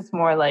sometimes it's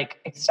more like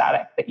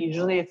ecstatic, but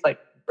usually it's like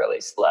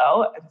really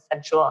slow and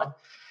sensual and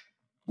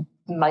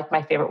like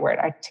my favorite word,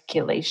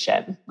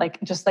 articulation,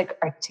 like just like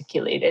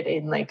articulated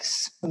in like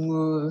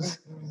smooth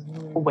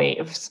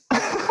waves.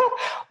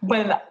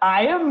 When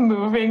I am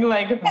moving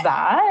like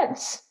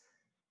that,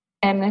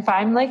 and if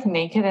I'm like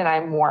naked and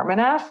I'm warm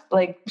enough,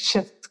 like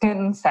shit's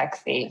getting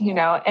sexy, you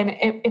know? And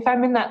if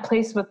I'm in that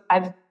place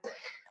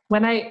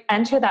when I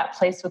enter that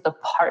place with a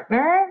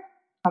partner,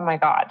 oh my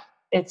God,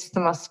 it's the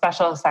most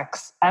special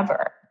sex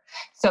ever.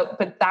 So,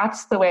 but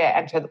that's the way I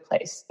enter the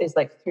place is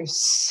like through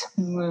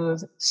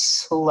smooth,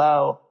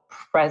 slow,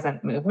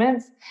 present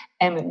movements.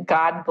 And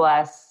God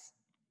bless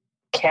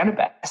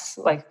cannabis.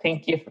 Like,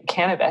 thank you for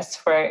cannabis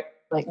for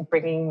like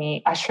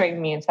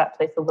ushering me into that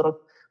place a little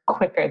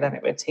quicker than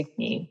it would take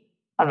me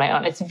on my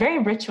own. It's very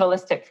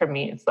ritualistic for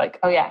me. It's like,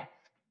 oh yeah,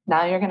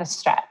 now you're going to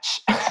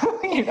stretch,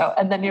 you know,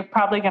 and then you're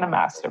probably going to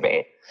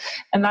masturbate.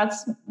 And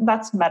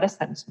that's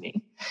medicine to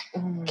me.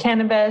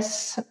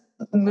 Cannabis,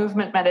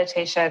 movement,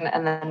 meditation,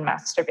 and then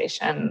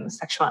masturbation,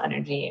 sexual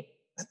energy,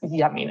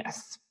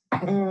 yumminess.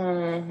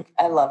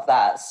 I love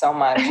that so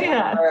much.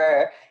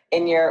 Yeah.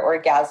 In your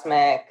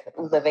orgasmic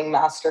living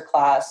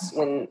masterclass,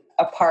 when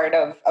a part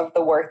of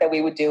the work that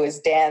we would do is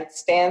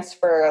dance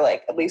for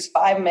like at least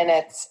 5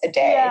 minutes a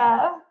day.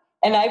 Yeah.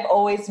 And I've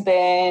always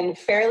been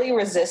fairly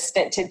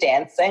resistant to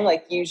dancing.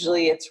 Like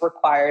usually it's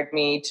required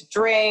me to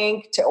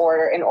drink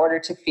in order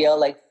to feel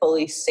like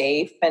fully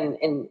safe and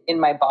in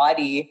my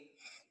body.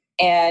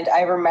 And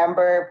I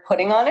remember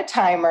putting on a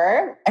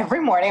timer every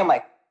morning. I'm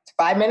like,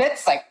 5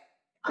 minutes, like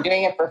I'm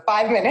doing it for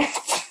 5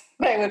 minutes.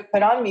 I would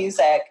put on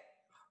music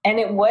and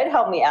it would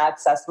help me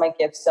access my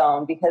gift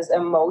zone because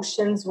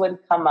emotions would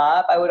come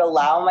up. I would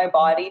allow my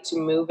body to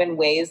move in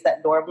ways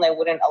that normally I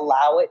wouldn't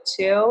allow it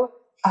to.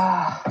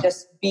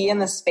 Just be in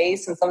the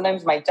space. And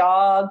sometimes my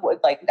dog would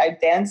I'd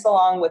dance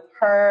along with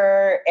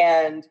her.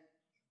 And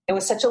it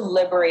was such a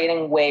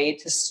liberating way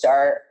to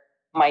start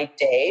my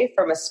day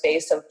from a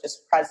space of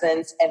just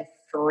presence and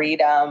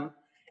freedom.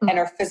 And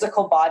our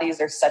physical bodies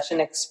are such an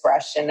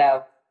expression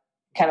of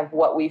kind of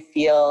what we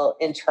feel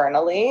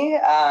internally,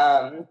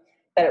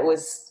 that it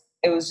was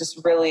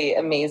just really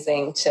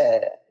amazing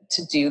to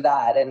do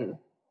that. And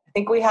I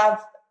think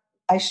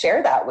I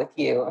share that with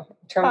you in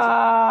terms of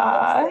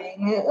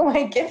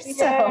my gift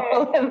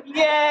zone.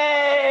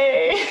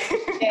 Yay!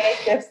 Yay,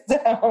 gift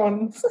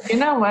zones. You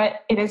know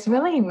what? It is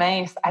really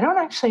nice. I don't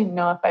actually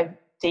know if I've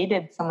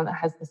dated someone that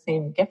has the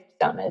same gift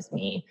zone as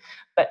me,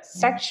 but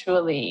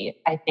sexually,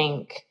 I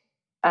think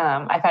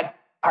I've had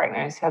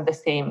partners who have the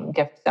same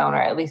gift zone,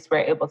 or at least we're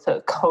able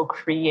to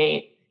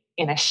co-create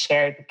in a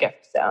shared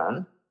gift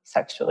zone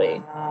sexually.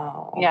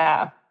 Wow.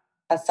 Yeah.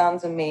 That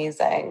sounds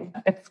amazing.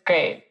 It's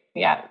great.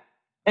 Yeah.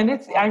 And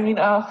it's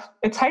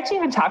hard to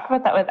even talk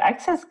about that with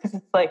exes, because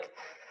it's like,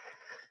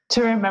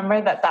 to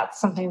remember that that's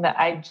something that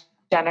I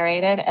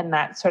generated, and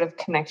that sort of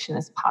connection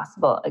is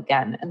possible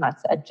again. And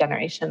that's a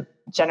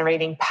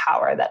generating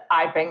power that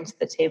I bring to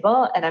the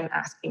table, and I'm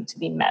asking to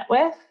be met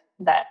with,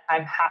 that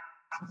I'm half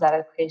of that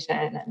equation,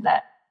 and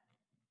that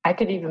I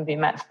could even be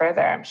met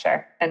further, I'm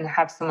sure, and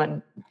have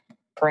someone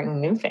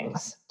bring new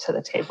things to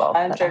the table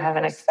 100%. That I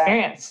haven't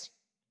experienced.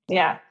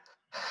 Yeah.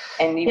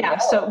 And you will.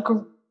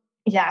 So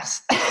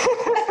yes.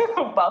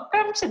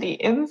 Welcome to the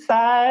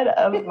inside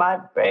of my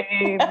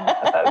brain.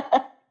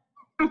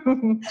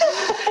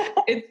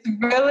 It's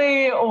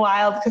really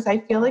wild, because I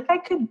feel like I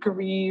could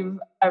grieve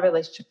a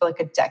relationship for like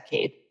a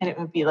decade and it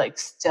would be like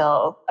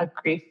still a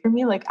grief for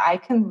me. Like I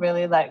can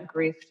really let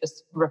grief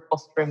just ripple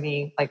through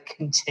me like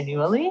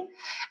continually.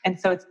 And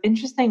so it's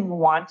interesting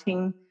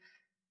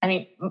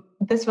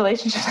this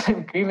relationship that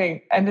I'm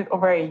grieving ended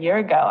over a year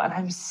ago, and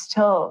I'm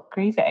still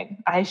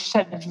grieving. I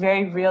shed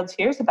very real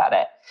tears about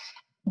it,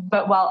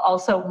 but while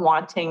also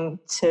wanting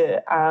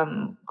to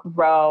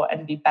grow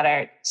and be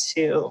better,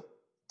 to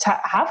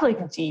have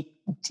like deep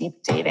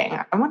dating.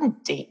 I want to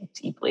date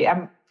deeply.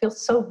 I feel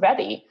so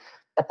ready,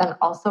 but then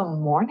also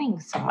mourning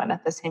someone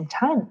at the same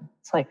time.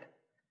 It's like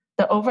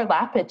the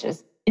overlappage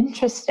is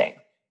interesting.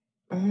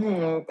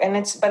 And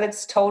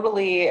it's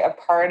totally a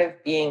part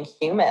of being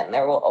human.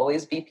 There will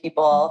always be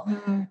people,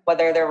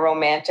 whether they're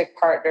romantic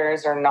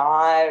partners or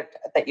not,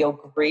 that you'll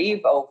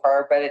grieve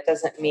over, but it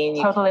doesn't mean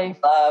you can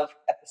love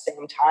at the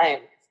same time.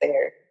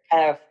 They're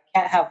kind of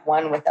can't have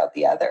one without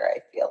the other, I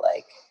feel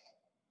like.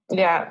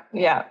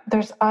 Yeah.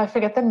 There's, I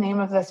forget the name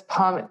of this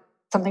poem,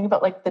 something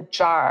about like the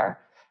jar,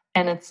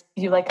 and it's,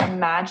 you like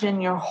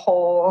imagine your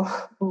whole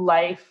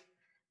life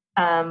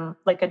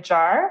like a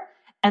jar,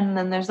 and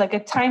then there's like a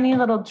tiny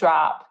little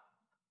drop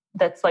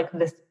that's like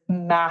this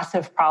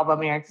massive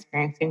problem you're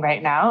experiencing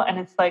right now. And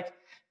it's like,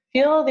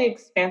 feel the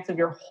expanse of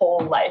your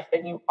whole life,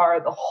 and you are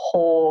the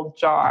whole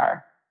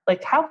jar.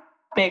 Like how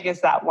big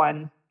is that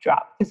one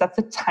drop? Because that's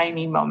a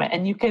tiny moment,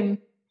 and you can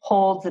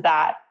hold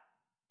that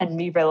and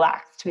be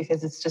relaxed,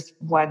 because it's just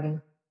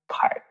one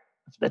part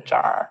of the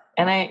jar.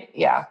 And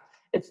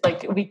it's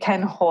like we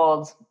can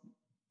hold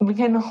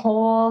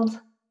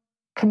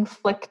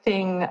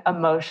conflicting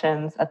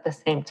emotions at the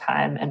same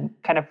time and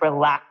kind of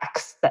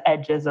relax the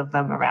edges of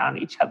them around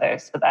each other,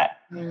 so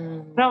that we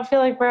don't feel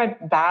like we're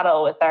at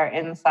battle with our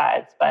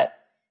insides, but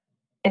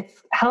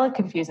it's hella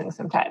confusing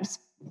sometimes.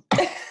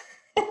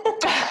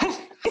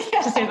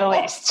 To say the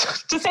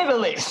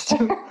least.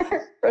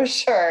 For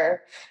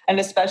sure. And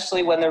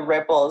especially when the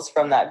ripples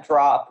from that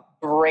drop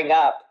bring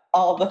up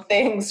all the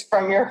things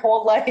from your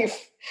whole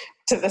life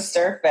to the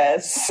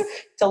surface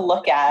to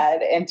look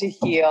at and to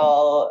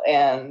heal.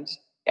 And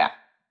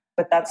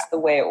but that's the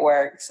way it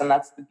works, and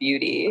that's the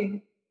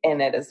beauty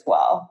in it as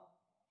well.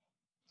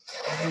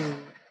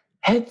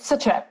 It's a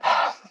trip.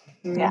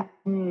 Yeah.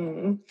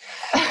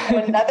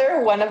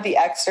 Another one of the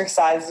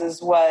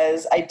exercises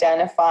was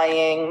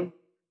identifying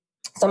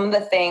some of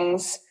the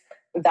things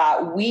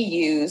that we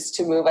use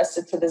to move us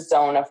into the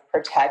zone of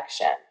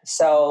protection.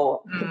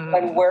 So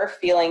when we're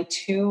feeling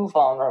too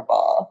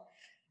vulnerable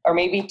or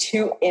maybe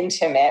too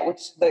intimate,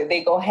 which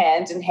they go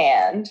hand in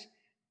hand,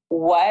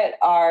 what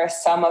are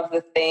some of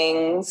the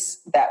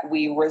things that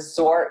we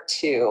resort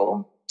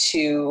to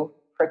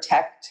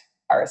protect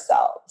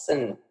ourselves?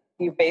 And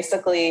you're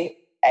basically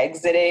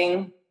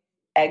exiting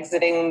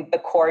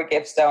the core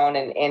gift zone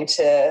and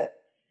into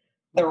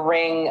the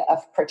ring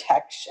of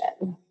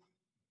protection.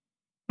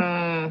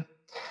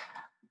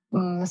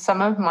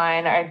 Some of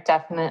mine are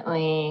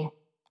definitely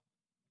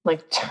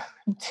like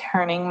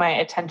turning my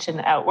attention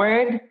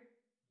outward,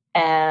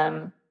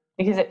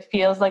 because it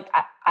feels like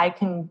I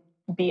can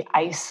be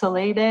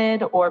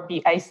isolated or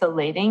be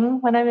isolating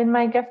when I'm in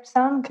my gift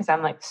zone, because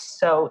I'm like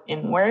so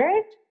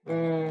inward.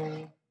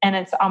 And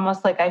it's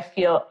almost like I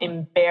feel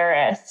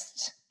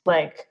embarrassed,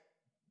 like,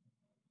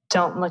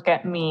 don't look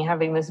at me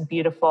having this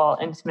beautiful,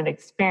 intimate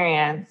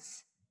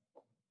experience,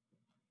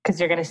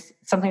 because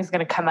something's going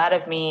to come out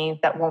of me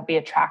that won't be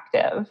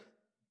attractive.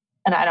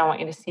 And I don't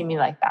want you to see me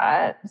like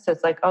that. So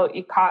it's like, oh,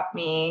 you caught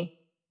me.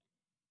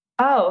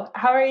 Oh,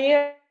 how are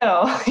you?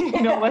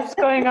 What's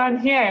going on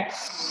here?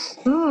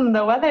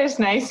 The weather's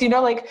nice.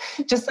 Like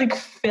just like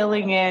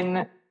filling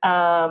in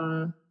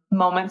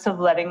moments of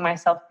letting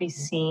myself be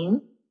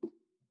seen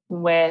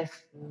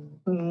with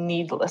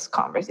needless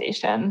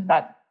conversation.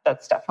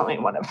 That's definitely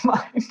one of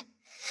mine.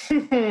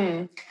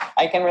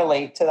 I can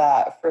relate to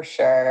that for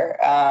sure.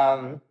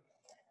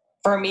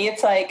 For me,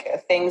 it's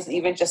like things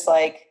even just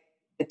like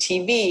the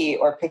TV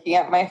or picking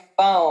up my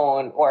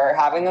phone or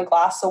having a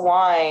glass of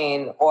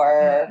wine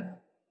or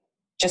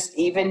just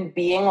even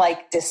being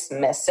like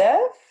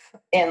dismissive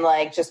and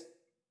like just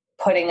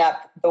putting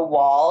up the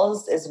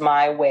walls is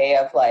my way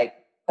of like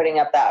putting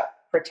up that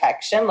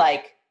protection,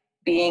 like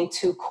being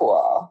too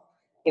cool,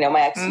 You know,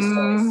 my ex used to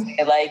always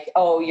say like,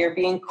 oh, you're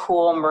being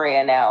cool,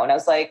 Maria, now. And I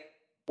was like,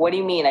 what do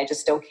you mean? I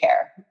just don't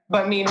care.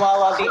 But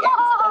meanwhile, on the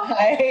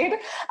inside,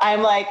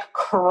 I'm like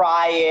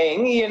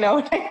crying, you know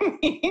what I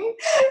mean?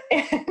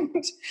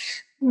 And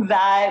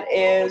that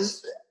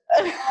is,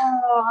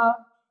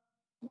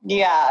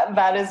 yeah,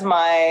 that is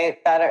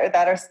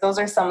those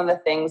are some of the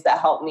things that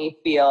help me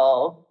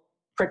feel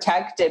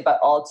protected, but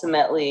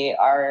ultimately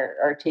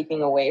are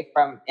taking away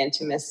from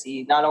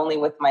intimacy, not only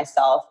with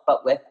myself,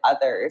 but with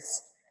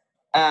others.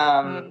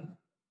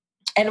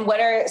 And what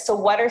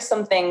are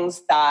some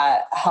things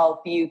that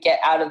help you get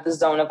out of the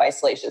zone of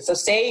isolation? So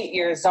say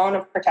your zone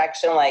of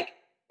protection, like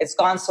it's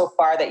gone so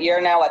far that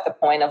you're now at the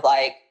point of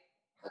like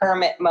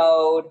hermit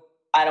mode.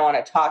 I don't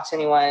want to talk to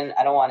anyone.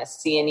 I don't want to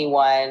see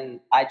anyone.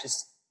 I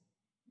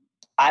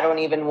don't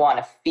even want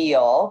to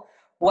feel.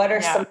 What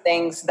are some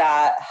things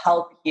that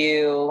help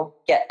you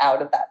get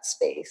out of that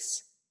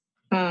space?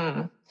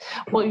 Well,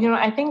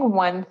 I think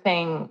one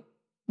thing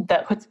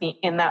that puts me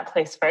in that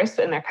place first,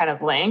 and they're kind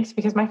of linked,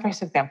 because my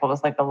first example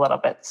was like a little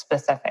bit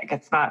specific.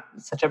 It's not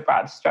such a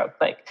broad stroke,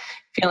 like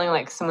feeling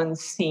like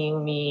someone's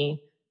seeing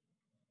me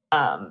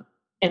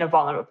in a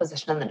vulnerable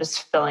position and then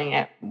just filling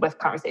it with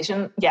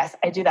conversation. Yes,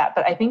 I do that.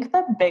 But I think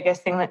the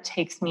biggest thing that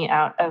takes me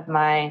out of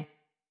my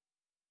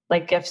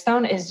like gift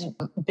zone is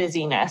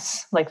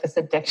busyness, like this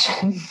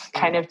addiction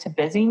kind of to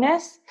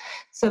busyness,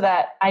 so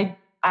that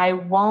I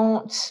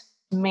won't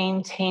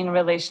maintain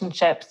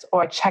relationships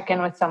or check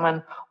in with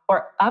someone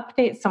or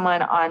update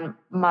someone on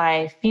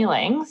my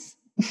feelings.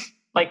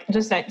 Like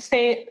just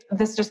say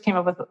this just came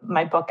up with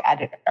my book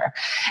editor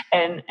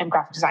and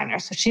graphic designer.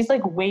 So she's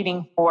like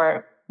waiting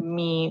for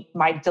me,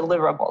 my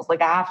deliverables.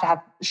 Like I have to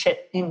have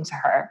shit into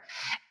her.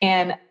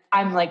 And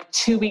I'm like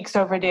 2 weeks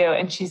overdue.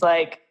 And she's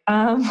like,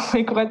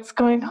 what's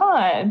going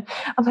on?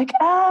 I'm like,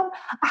 I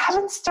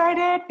haven't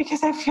started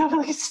because I feel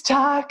really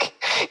stuck,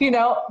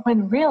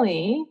 when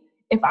really,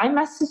 if I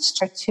messaged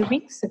her 2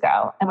 weeks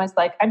ago and was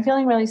like, I'm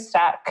feeling really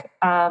stuck,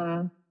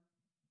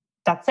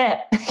 that's it.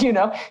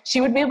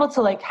 She would be able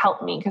to like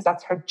help me because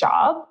that's her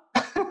job.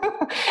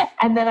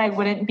 And then I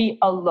wouldn't be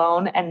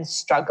alone and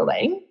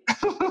struggling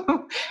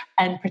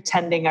and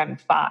pretending I'm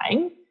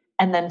fine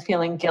and then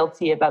feeling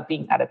guilty about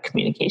being out of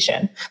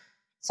communication.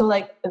 So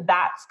like,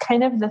 that's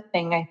kind of the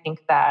thing I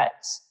think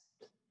that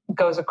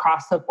goes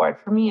across the board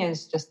for me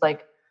is just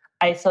like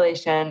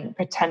isolation,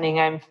 pretending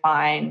I'm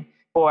fine,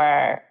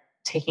 or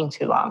taking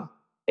too long,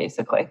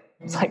 basically.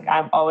 It's like,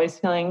 I'm always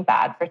feeling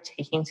bad for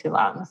taking too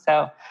long.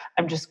 So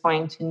I'm just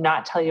going to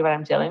not tell you what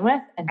I'm dealing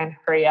with and then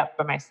hurry up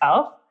for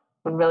myself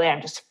when really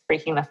I'm just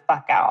freaking the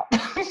fuck out,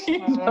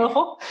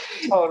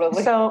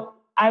 Totally. So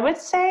I would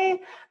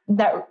say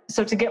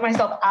so to get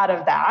myself out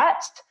of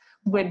that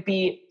would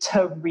be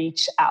to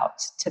reach out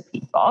to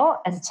people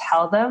and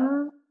tell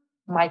them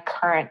my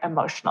current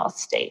emotional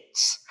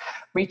state.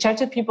 Reach out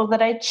to people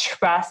that I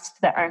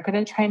trust, that aren't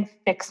going to try and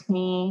fix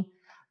me,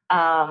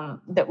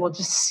 that will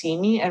just see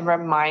me and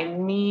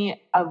remind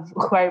me of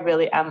who I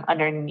really am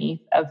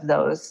underneath of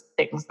those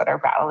things that are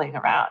rattling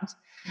around.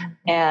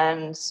 Mm-hmm.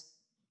 And,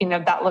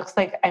 that looks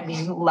like,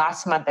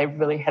 last month I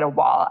really hit a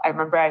wall. I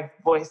remember I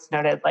voice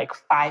noted like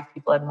 5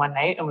 people in one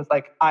night and was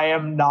like, I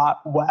am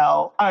not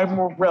well.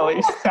 I'm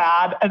really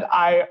sad. And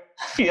I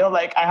feel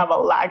like I have a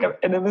lack of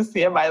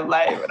intimacy in my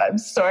life. And I'm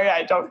sorry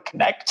I don't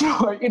connect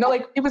more.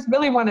 It was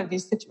really one of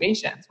these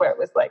situations where it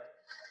was like,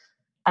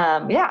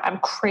 I'm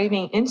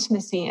craving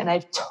intimacy and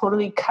I've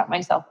totally cut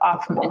myself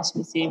off from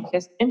intimacy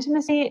because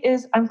intimacy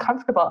is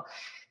uncomfortable.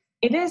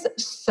 It is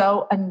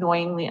so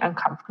annoyingly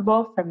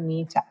uncomfortable for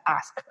me to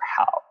ask for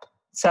help.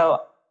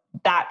 So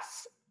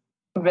that's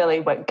really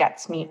what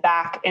gets me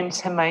back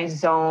into my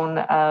zone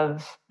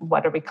of,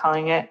 what are we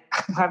calling it?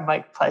 I'm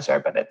like pleasure,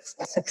 but it's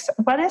success.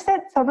 What is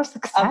it? Zone of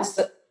success?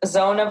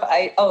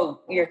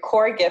 Your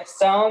core gift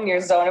zone,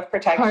 your zone of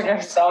protection,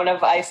 your zone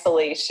of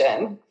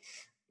isolation.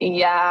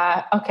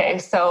 Yeah. Okay.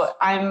 So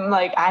I'm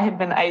like, I had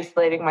been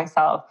isolating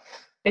myself,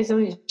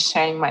 basically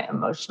sharing my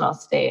emotional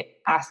state,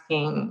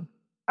 asking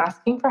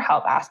for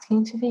help,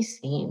 asking to be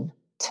seen.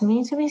 To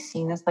me, to be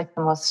seen is like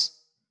the most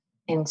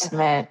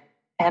intimate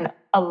and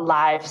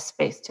alive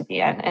space to be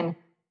in. And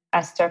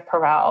Esther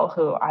Perel,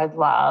 who I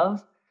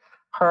love,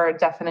 her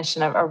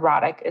definition of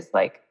erotic is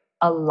like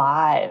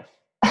alive.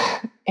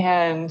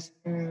 And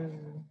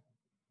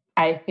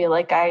I feel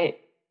like I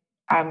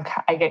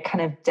get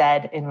kind of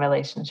dead in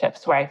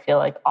relationships where I feel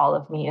like all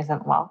of me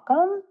isn't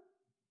welcome.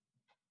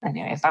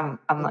 Anyways, I'm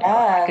like,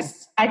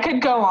 yes. I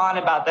could go on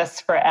about this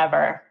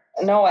forever.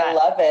 No, I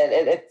love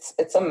it.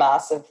 It's a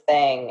massive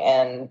thing.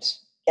 And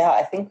yeah,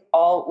 I think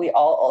we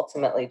all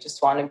ultimately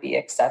just want to be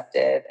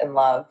accepted and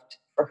loved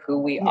for who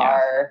we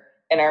are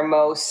in our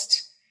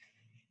most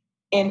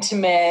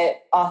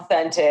intimate,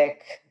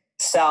 authentic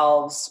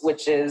selves,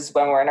 which is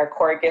when we're in our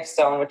core gift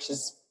zone, which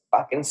is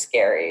fucking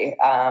scary.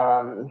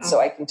 So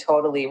I can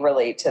totally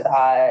relate to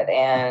that.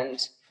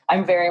 And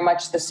I'm very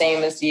much the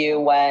same as you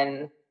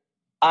when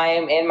I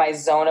am in my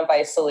zone of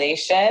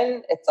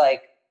isolation. It's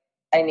like,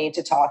 I need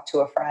to talk to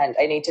a friend.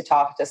 I need to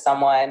talk to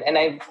someone. And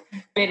I've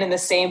been in the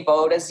same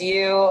boat as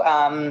you,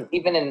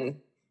 even in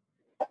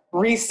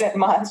recent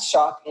months,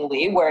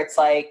 shockingly, where it's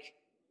like,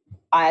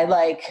 I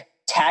like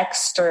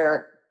text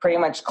or pretty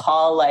much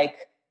call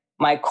like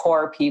my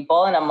core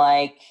people. And I'm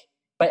like,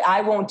 but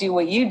I won't do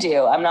what you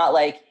do. I'm not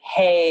like,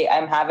 hey,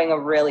 I'm having a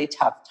really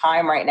tough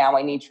time right now.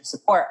 I need your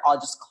support. I'll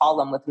just call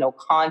them with no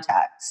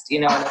context, you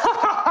know?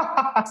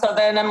 So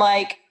then I'm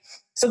like,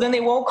 so then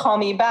they won't call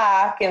me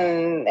back.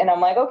 And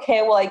I'm like,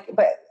 okay, well,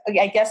 but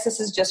I guess this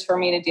is just for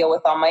me to deal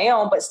with on my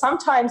own. But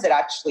sometimes it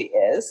actually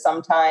is.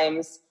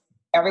 Sometimes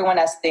everyone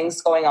has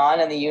things going on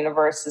and the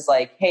universe is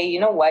like, hey, you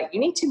know what? You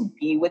need to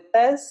be with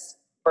this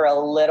for a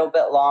little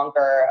bit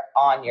longer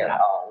on your own.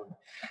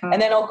 Mm-hmm.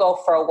 And then I'll go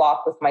for a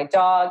walk with my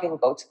dog and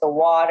go to the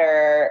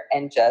water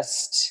and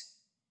just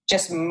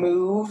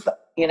move.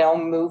 You know,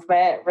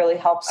 movement really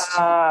helps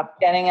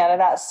getting out of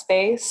that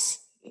space.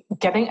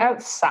 Getting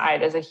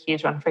outside is a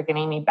huge one for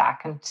getting me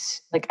back into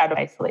like out of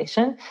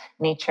isolation.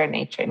 Nature.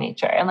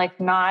 And like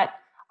not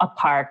a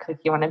park. Like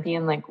you want to be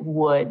in like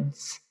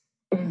woods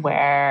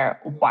where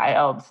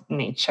wild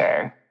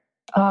nature.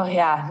 Oh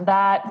yeah.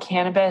 That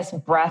cannabis,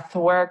 breath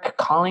work,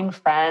 calling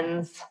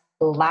friends,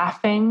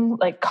 laughing,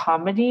 like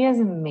comedy is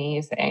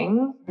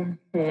amazing.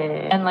 Mm-hmm.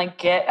 And like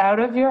get out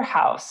of your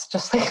house.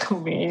 Just like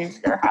leave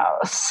your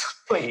house,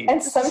 please.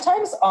 And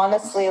sometimes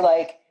honestly,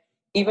 like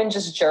even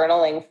just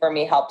journaling for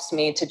me helps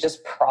me to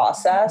just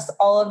process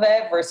all of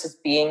it versus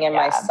being in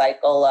my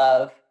cycle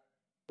of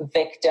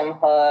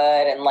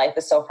victimhood and life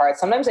is so hard.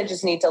 Sometimes I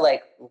just need to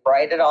like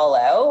write it all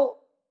out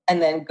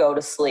and then go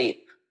to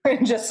sleep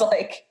and just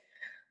let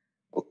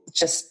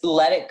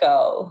it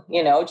go,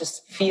 you know,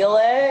 just feel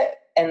it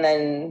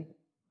and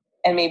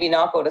maybe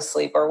not go to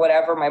sleep or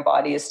whatever my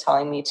body is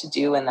telling me to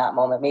do in that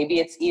moment. Maybe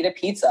it's eat a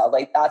pizza.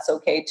 Like that's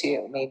okay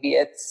too. Maybe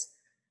it's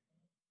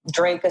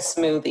drink a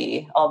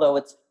smoothie, although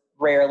it's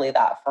rarely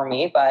that for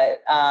me,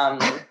 but,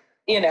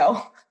 you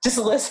know, just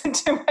listen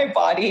to my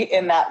body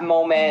in that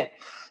moment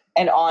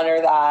and honor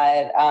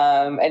that,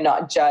 and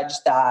not judge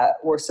that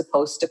we're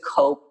supposed to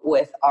cope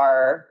with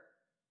our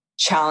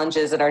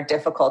challenges and our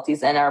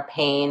difficulties and our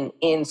pain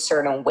in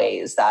certain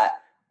ways that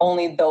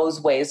only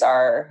those ways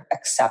are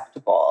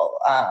acceptable.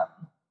 I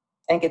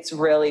think it's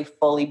really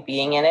fully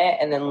being in it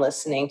and then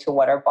listening to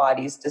what our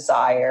bodies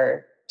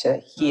desire to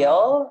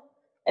heal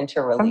and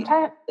to release.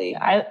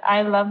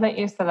 I love that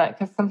you said that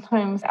because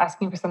sometimes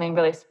asking for something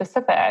really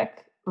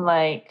specific,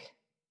 like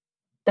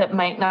that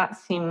might not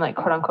seem like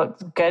quote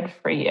unquote good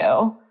for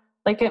you.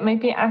 Like it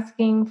might be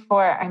asking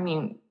for, I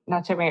mean,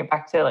 not to bring it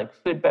back to like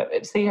food,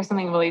 but say you have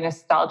something really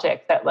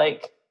nostalgic that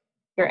like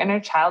your inner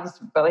child is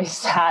really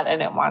sad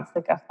and it wants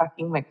like a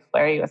fucking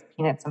McFlurry with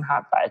peanuts and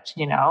hot fudge,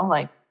 you know,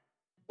 like,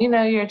 you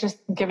know, you're just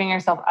giving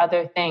yourself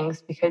other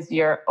things because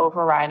you're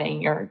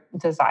overriding your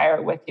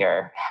desire with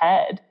your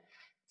head.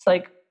 It's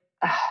like,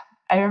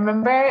 I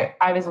remember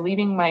I was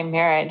leaving my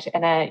marriage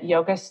and a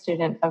yoga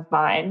student of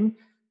mine,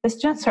 the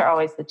students are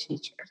always the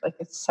teachers. Like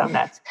it's so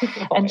nuts.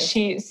 And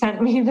she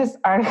sent me this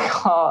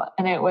article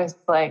and it was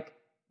like,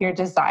 your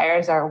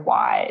desires are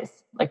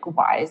wise, like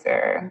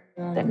wiser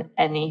than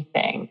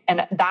anything.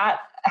 And that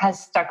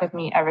has stuck with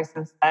me ever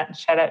since then.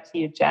 Shout out to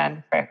you,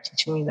 Jen, for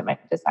teaching me that my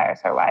desires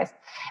are wise.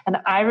 And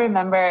I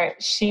remember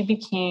she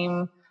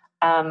became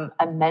a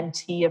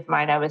mentee of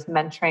mine. I was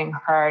mentoring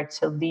her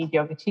to lead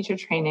yoga teacher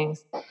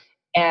trainings.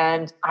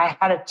 And I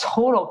had a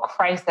total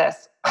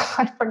crisis.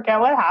 I forget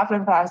what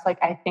happened, but I was like,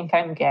 I think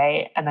I'm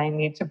gay and I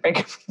need to break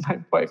up with my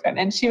boyfriend.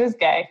 And she was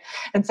gay.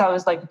 And so I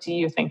was like, do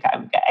you think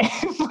I'm gay?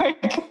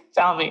 Like,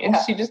 tell me. And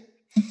she just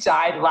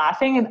died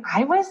laughing. And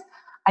I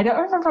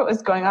don't remember what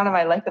was going on in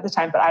my life at the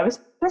time, but I was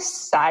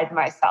beside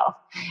myself.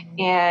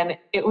 And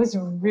it was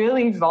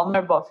really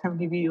vulnerable for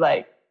me to be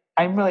like,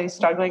 I'm really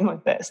struggling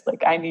with this.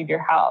 Like, I need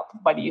your help.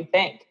 What do you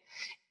think?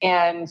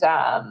 And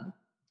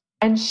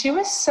she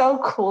was so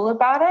cool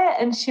about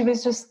it. And she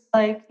was just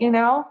like, you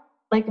know,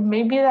 like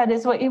maybe that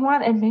is what you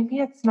want and maybe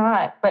it's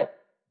not, but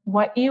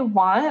what you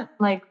want,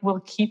 like will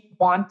keep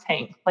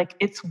wanting. Like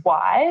it's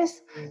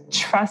wise,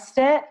 trust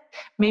it.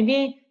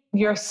 Maybe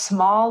your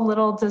small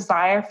little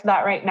desire for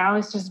that right now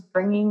is just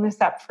bringing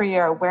this up for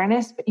your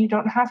awareness, but you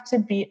don't have to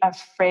be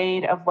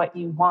afraid of what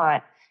you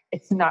want.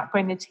 It's not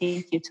going to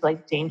take you to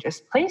like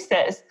dangerous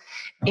places.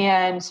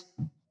 And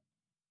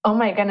oh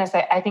my goodness,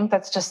 I think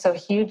that's just so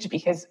huge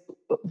because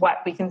what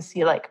we can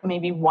see like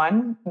maybe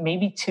one,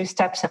 maybe two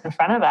steps in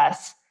front of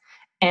us.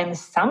 And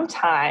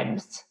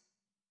sometimes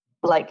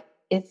like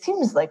it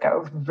seems like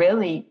a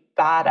really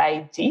bad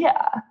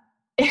idea.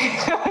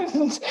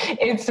 And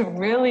it's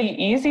really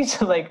easy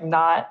to like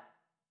not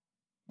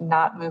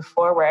move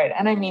forward.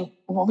 And I mean,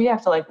 well, we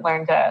have to like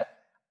learn to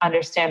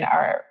understand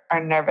our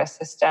nervous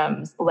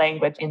system's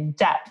language in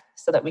depth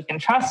so that we can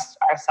trust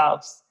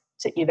ourselves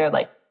to either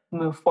like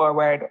move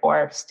forward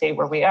or stay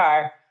where we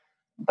are.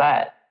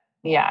 But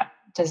yeah,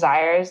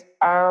 desires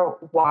are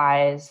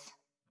wise.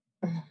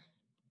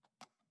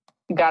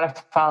 You gotta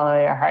follow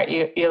your heart.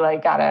 You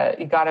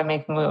gotta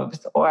make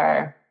moves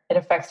or it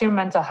affects your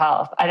mental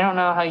health. I don't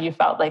know how you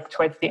felt like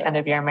towards the end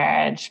of your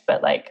marriage,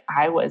 but like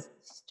I was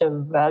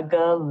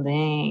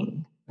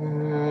struggling.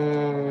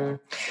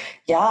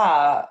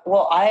 Yeah.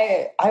 Well,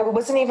 I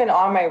wasn't even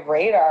on my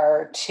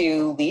radar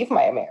to leave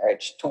my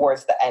marriage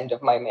towards the end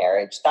of my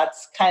marriage.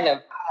 That's kind of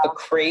the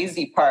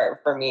crazy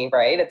part for me,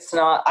 right? It's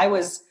not, I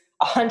was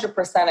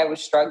 100%, I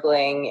was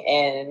struggling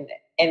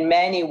in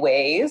many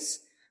ways,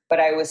 but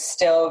I was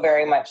still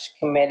very much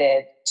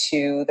committed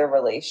to the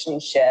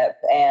relationship.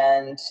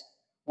 And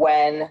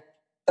when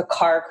the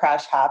car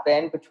crash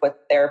happened, which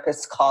what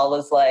therapists call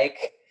is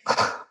like,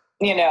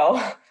 you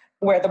know,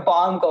 where the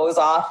bomb goes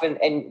off and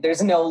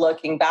there's no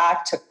looking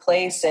back, took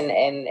place and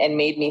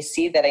made me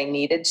see that I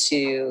needed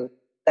to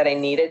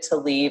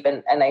leave.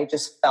 And I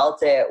just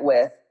felt it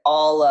with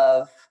all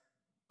of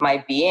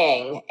my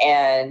being.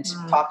 And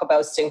talk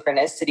about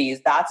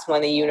synchronicities. That's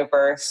when the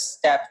universe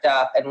stepped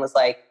up and was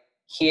like,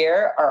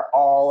 here are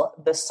all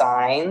the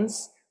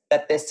signs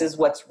that this is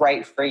what's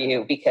right for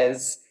you.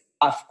 Because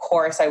of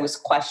course I was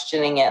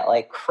questioning it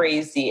like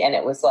crazy. And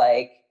it was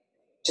like,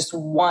 just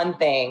one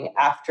thing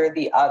after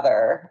the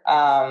other.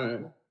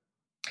 And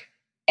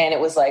it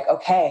was like,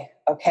 okay,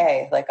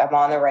 like I'm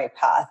on the right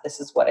path. This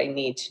is what I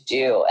need to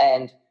do.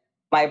 And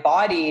my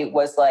body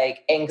was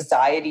like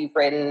anxiety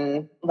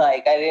ridden.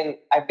 Like I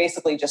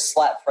basically just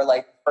slept for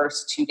like the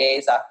first 2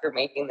 days after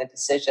making the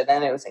decision.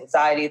 Then it was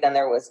anxiety. Then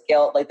there was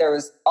guilt. Like there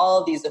was all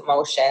of these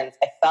emotions.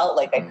 I felt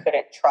like I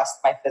couldn't trust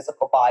my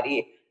physical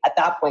body at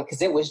that point,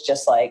 because it was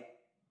just like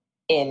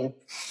in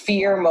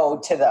fear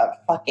mode to the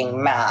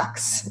fucking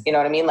max. You know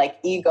what I mean? Like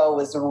ego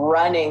was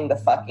running the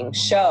fucking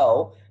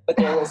show, but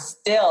there was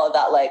still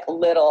that like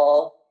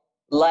little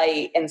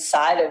light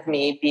inside of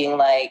me being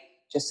like,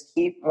 just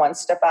keep one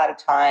step at a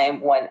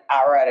time, 1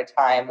 hour at a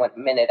time, 1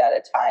 minute at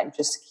a time.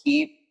 Just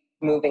keep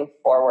moving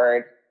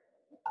forward.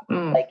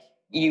 Like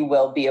you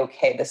will be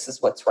okay. This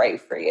is what's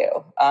right for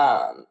you.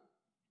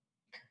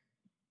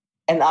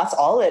 And that's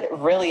all it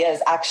really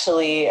is.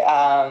 Actually,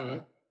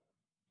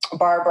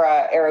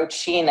 Barbara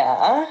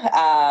Arochina.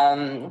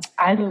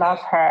 I love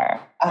her.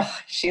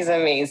 She's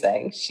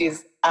amazing.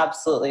 She's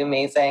absolutely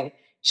amazing.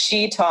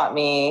 She taught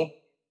me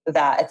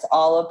that it's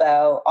all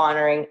about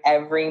honoring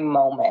every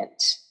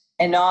moment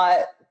and not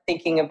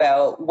thinking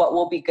about what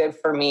will be good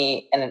for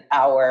me in an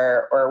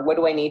hour or what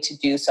do I need to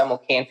do so I'm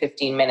okay in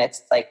 15 minutes.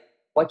 It's like,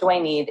 what do I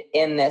need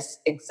in this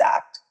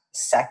exact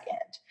second?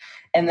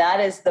 And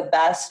that is the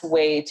best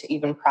way to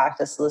even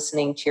practice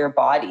listening to your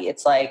body.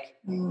 It's like,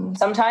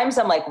 sometimes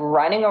I'm like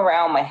running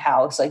around my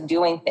house, like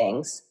doing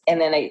things.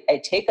 And then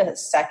I take a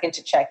second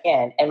to check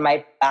in and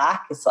my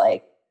back is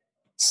like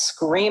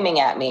screaming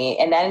at me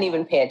and I didn't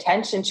even pay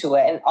attention to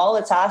it. And all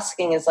it's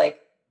asking is like,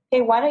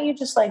 hey, why don't you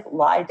just like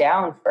lie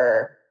down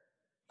for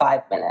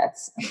 5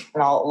 minutes?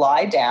 And I'll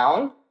lie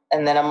down.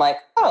 And then I'm like,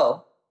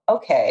 oh,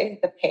 okay,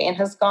 the pain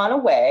has gone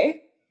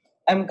away.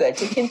 I'm good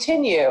to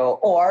continue,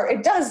 or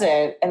it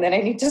doesn't. And then I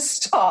need to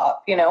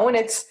stop, you know, and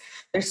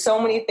there's so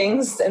many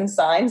things and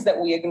signs that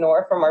we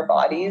ignore from our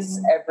bodies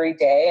every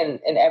day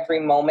and in every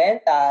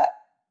moment that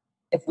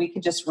if we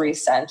could just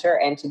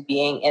recenter into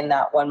being in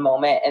that one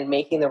moment and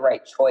making the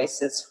right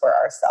choices for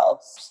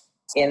ourselves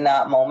in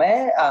that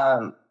moment,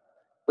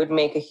 would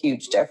make a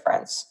huge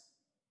difference.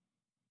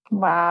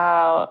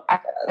 Wow.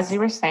 As you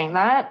were saying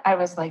that, I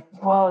was like,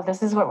 whoa,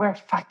 this is what we're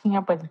fucking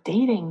up with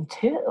dating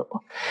too.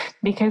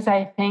 Because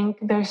I think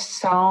there's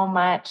so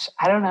much,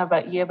 I don't know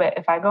about you, but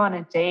if I go on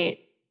a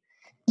date,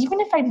 even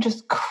if I'm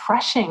just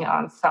crushing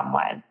on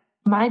someone,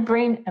 my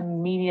brain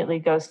immediately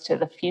goes to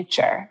the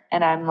future.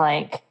 And I'm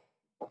like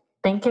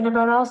thinking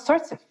about all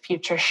sorts of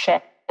future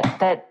shit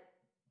that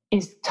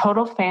is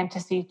total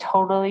fantasy,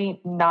 totally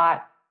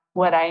not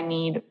what I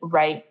need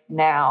right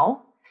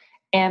now.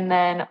 And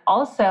then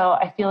also,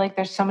 I feel like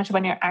there's so much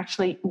when you're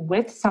actually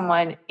with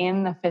someone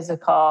in the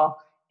physical,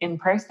 in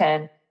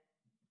person,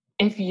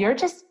 if you're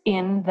just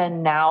in the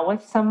now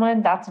with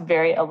someone, that's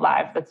very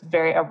alive. That's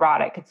very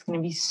erotic. It's going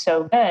to be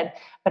so good.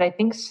 But I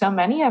think so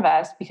many of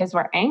us, because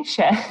we're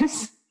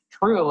anxious,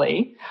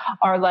 truly,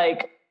 are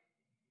like,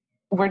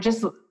 we're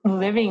just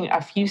living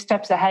a few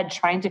steps ahead,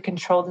 trying to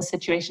control the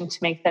situation to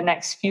make the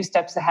next few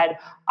steps ahead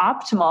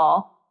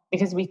optimal.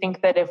 Because we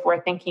think that if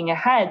we're thinking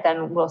ahead,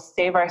 then we'll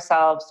save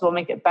ourselves, we'll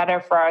make it better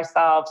for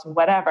ourselves,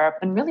 whatever.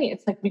 And really,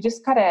 it's like we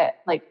just got to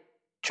like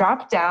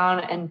drop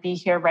down and be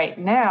here right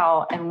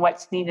now, and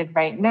what's needed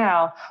right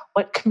now,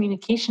 what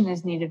communication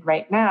is needed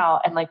right now,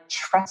 and like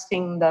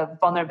trusting the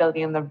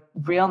vulnerability and the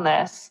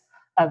realness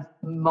of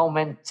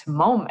moment to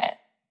moment.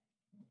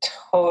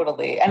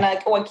 Totally. And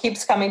like what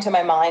keeps coming to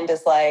my mind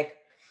is like,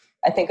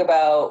 I think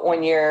about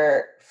when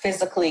you're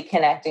physically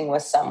connecting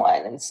with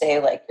someone and say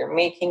like you're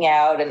making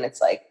out and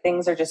it's like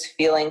things are just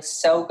feeling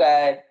so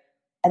good.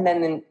 And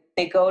then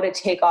they go to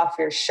take off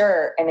your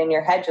shirt and in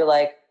your head you're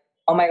like,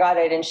 oh my God,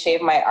 I didn't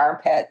shave my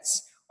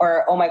armpits,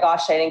 or oh my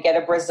gosh, I didn't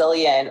get a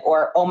Brazilian,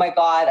 or oh my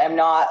God, I'm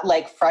not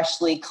like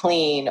freshly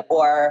clean,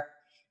 or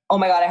oh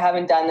my God, I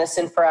haven't done this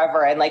in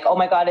forever. And like, oh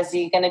my God, is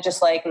he going to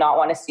just like not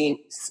want to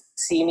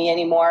see me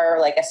anymore?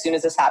 Like as soon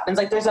as this happens,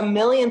 like there's a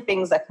million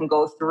things that can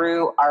go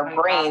through our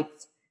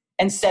brains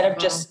instead of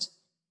just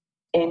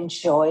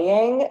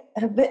enjoying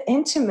the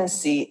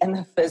intimacy and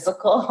the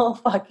physical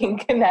fucking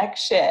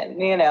connection,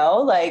 you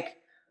know, like,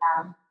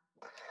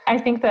 I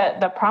think that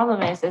the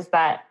problem is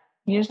that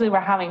usually we're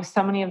having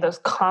so many of those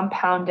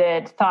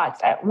compounded thoughts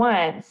at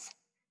once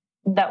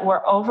that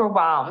we're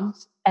overwhelmed.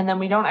 And then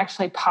we don't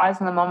actually pause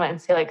in the moment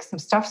and say like, some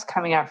stuff's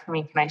coming up for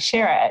me. Can I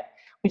share it?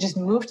 We just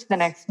move to the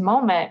next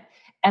moment.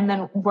 And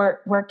then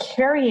we're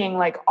carrying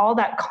like all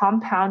that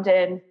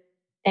compounded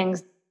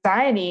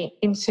anxiety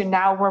into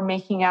now we're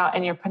making out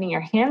and you're putting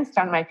your hands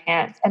down my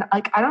pants. And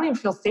like, I don't even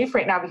feel safe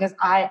right now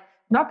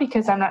not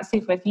because I'm not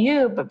safe with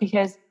you, but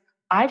because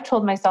I've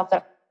told myself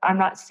that I'm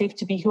not safe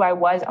to be who I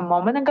was a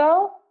moment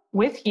ago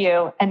with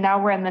you. And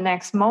now we're in the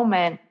next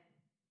moment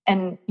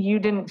and you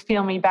didn't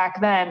feel me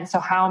back then. So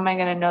how am I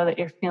going to know that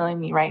you're feeling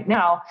me right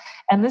now?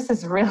 And this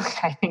is really,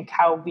 I think,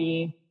 how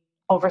we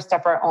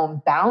overstep our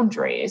own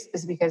boundaries,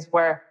 is because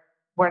we're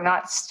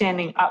not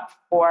standing up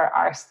for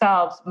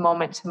ourselves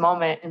moment to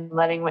moment and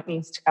letting what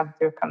needs to come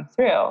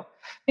through,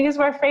 because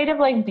we're afraid of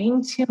like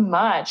being too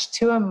much,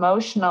 too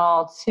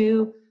emotional,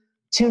 too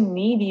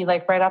needy,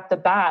 like right off the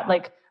bat.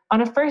 Like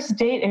on a first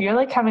date, if you're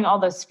like having all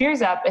those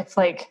fears up, it's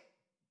like,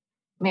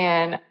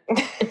 man,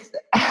 it's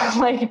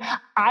like,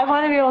 I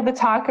want to be able to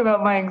talk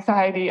about my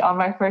anxiety on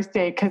my first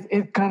date because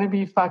it's going to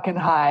be fucking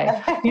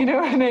high. You know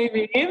what I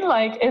mean?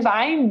 Like if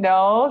I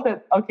know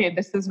that, okay,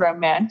 this is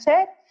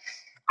romantic,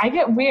 I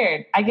get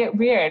weird.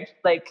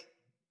 Like,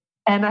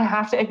 and I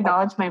have to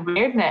acknowledge my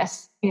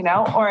weirdness, you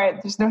know, or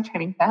there's no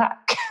turning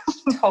back.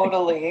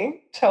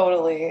 Totally.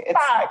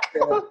 It's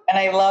true. And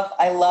I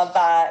love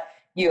that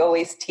you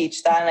always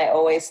teach that. And I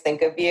always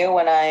think of you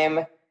when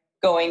I'm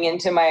going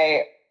into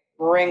my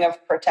ring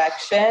of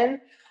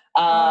protection.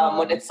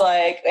 When it's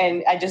like,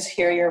 and I just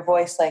hear your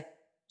voice, like,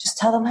 just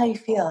tell them how you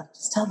feel.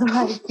 Just tell them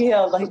how you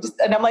feel. Like,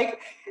 and I'm like,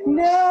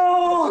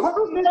 no,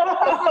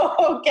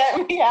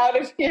 get me out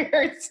of here.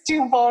 It's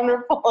too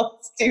vulnerable.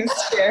 It's too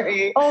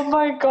scary. Oh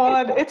my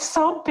God. It's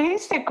so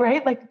basic,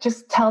 right? Like,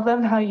 just tell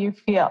them how you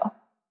feel.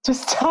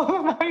 Just tell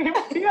them how you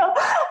feel.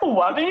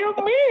 What do you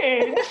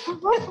mean?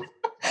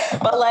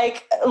 But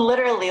like,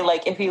 literally,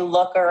 like if you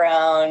look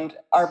around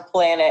our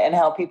planet and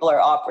how people are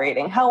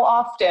operating, how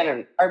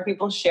often are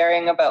people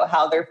sharing about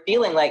how they're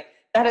feeling? Like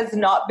that has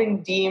not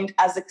been deemed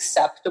as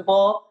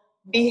acceptable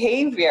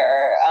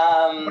behavior.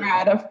 We're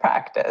out of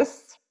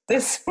practice.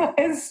 This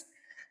was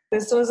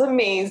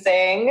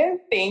amazing.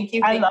 Thank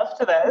you. I loved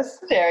this.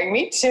 Sharing.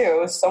 Me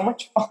too. So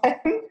much fun.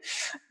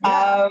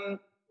 Yeah.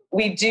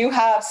 We do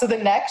have, so the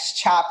next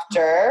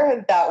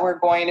chapter that we're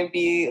going to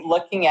be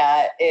looking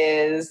at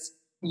is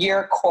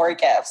your core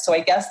gifts. So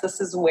I guess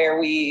this is where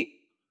we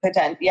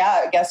potentially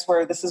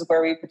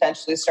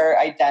start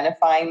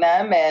identifying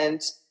them.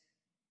 And it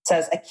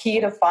says a key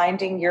to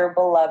finding your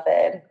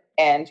beloved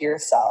and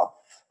yourself.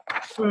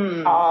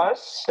 Oh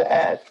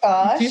shit.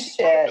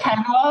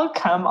 Ken will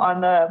come on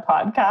the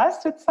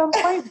podcast at some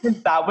point?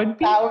 That would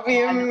be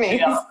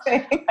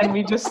amazing. And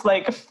we just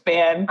like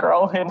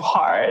fangirl him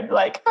hard.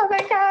 Like, oh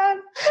my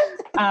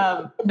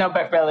God. No,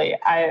 but really,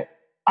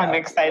 I'm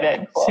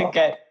excited to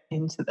get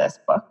into this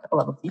book a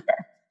little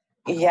deeper.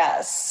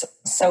 Yes.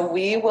 So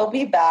we will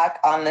be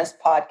back on this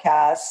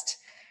podcast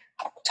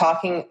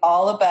talking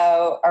all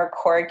about our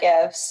core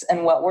gifts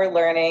and what we're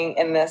learning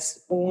in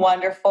this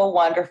wonderful,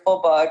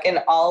 wonderful book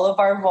and all of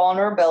our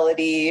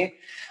vulnerability.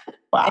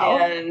 Wow.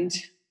 And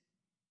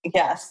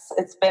yes,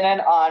 it's been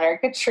an honor,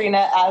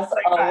 Katrina, as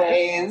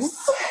always.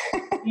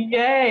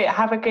 Yay.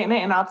 Have a great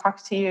night and I'll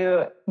talk to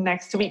you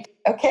next week.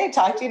 Okay.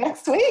 Talk to you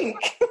next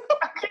week.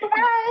 Okay,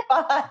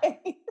 bye.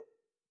 Bye.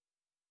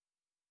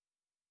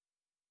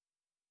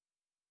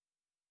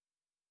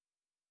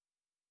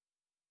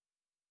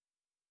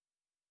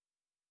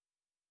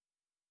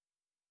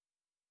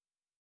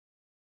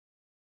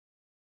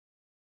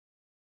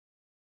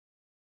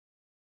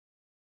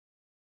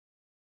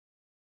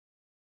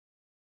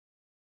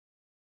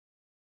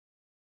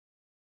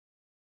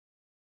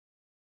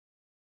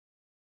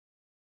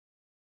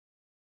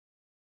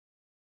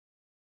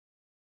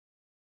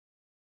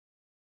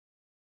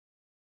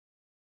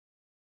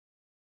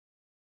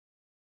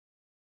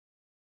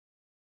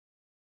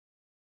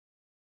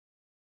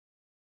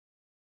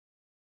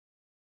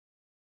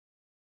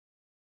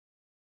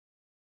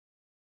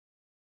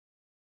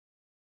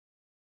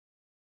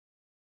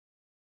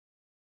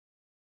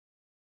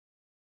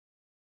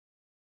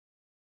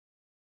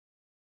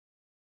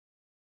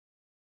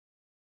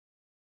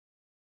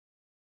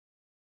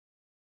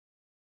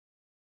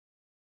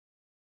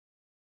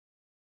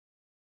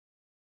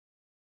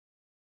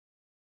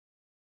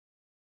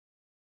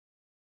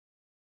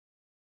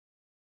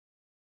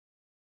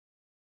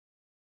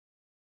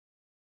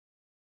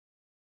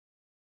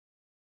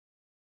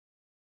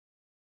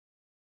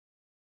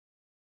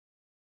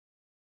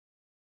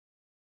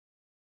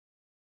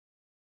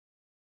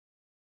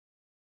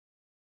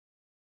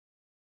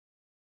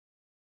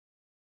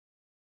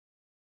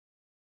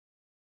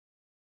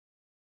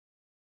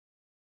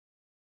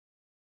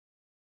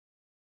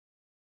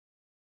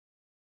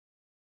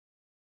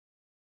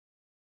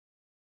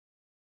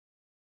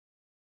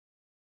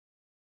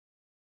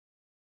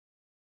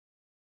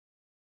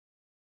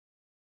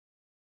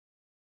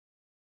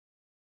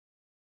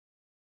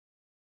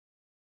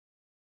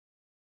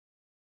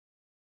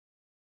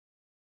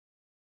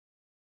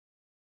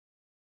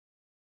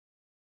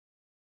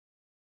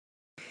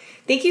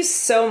 Thank you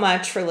so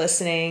much for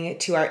listening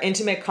to our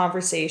intimate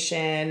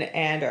conversation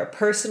and our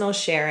personal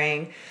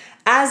sharing.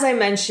 As I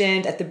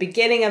mentioned at the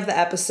beginning of the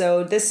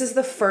episode, this is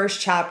the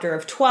first chapter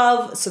of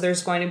 12, so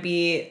there's going to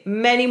be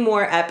many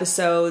more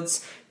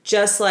episodes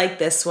just like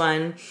this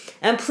one.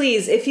 And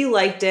please, if you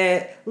liked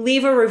it,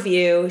 leave a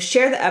review,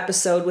 share the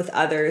episode with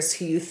others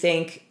who you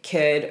think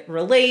could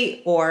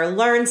relate or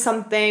learn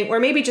something, or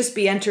maybe just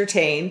be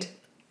entertained.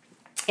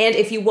 And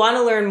if you want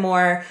to learn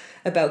more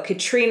about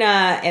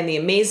Katrina and the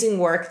amazing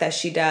work that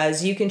she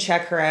does, you can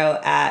check her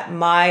out at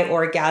My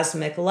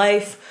Orgasmic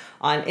Life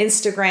on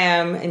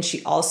Instagram, and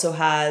she also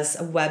has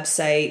a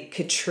website,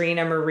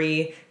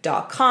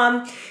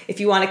 katrinamarie.com. If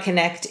you want to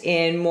connect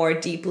in more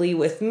deeply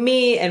with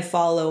me and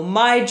follow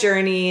my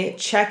journey,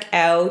 check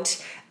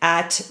out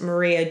at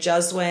Maria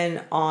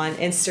Juswin on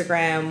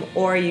Instagram,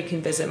 or you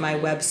can visit my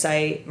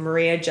website,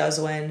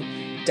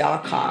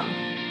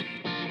 mariajuswin.com.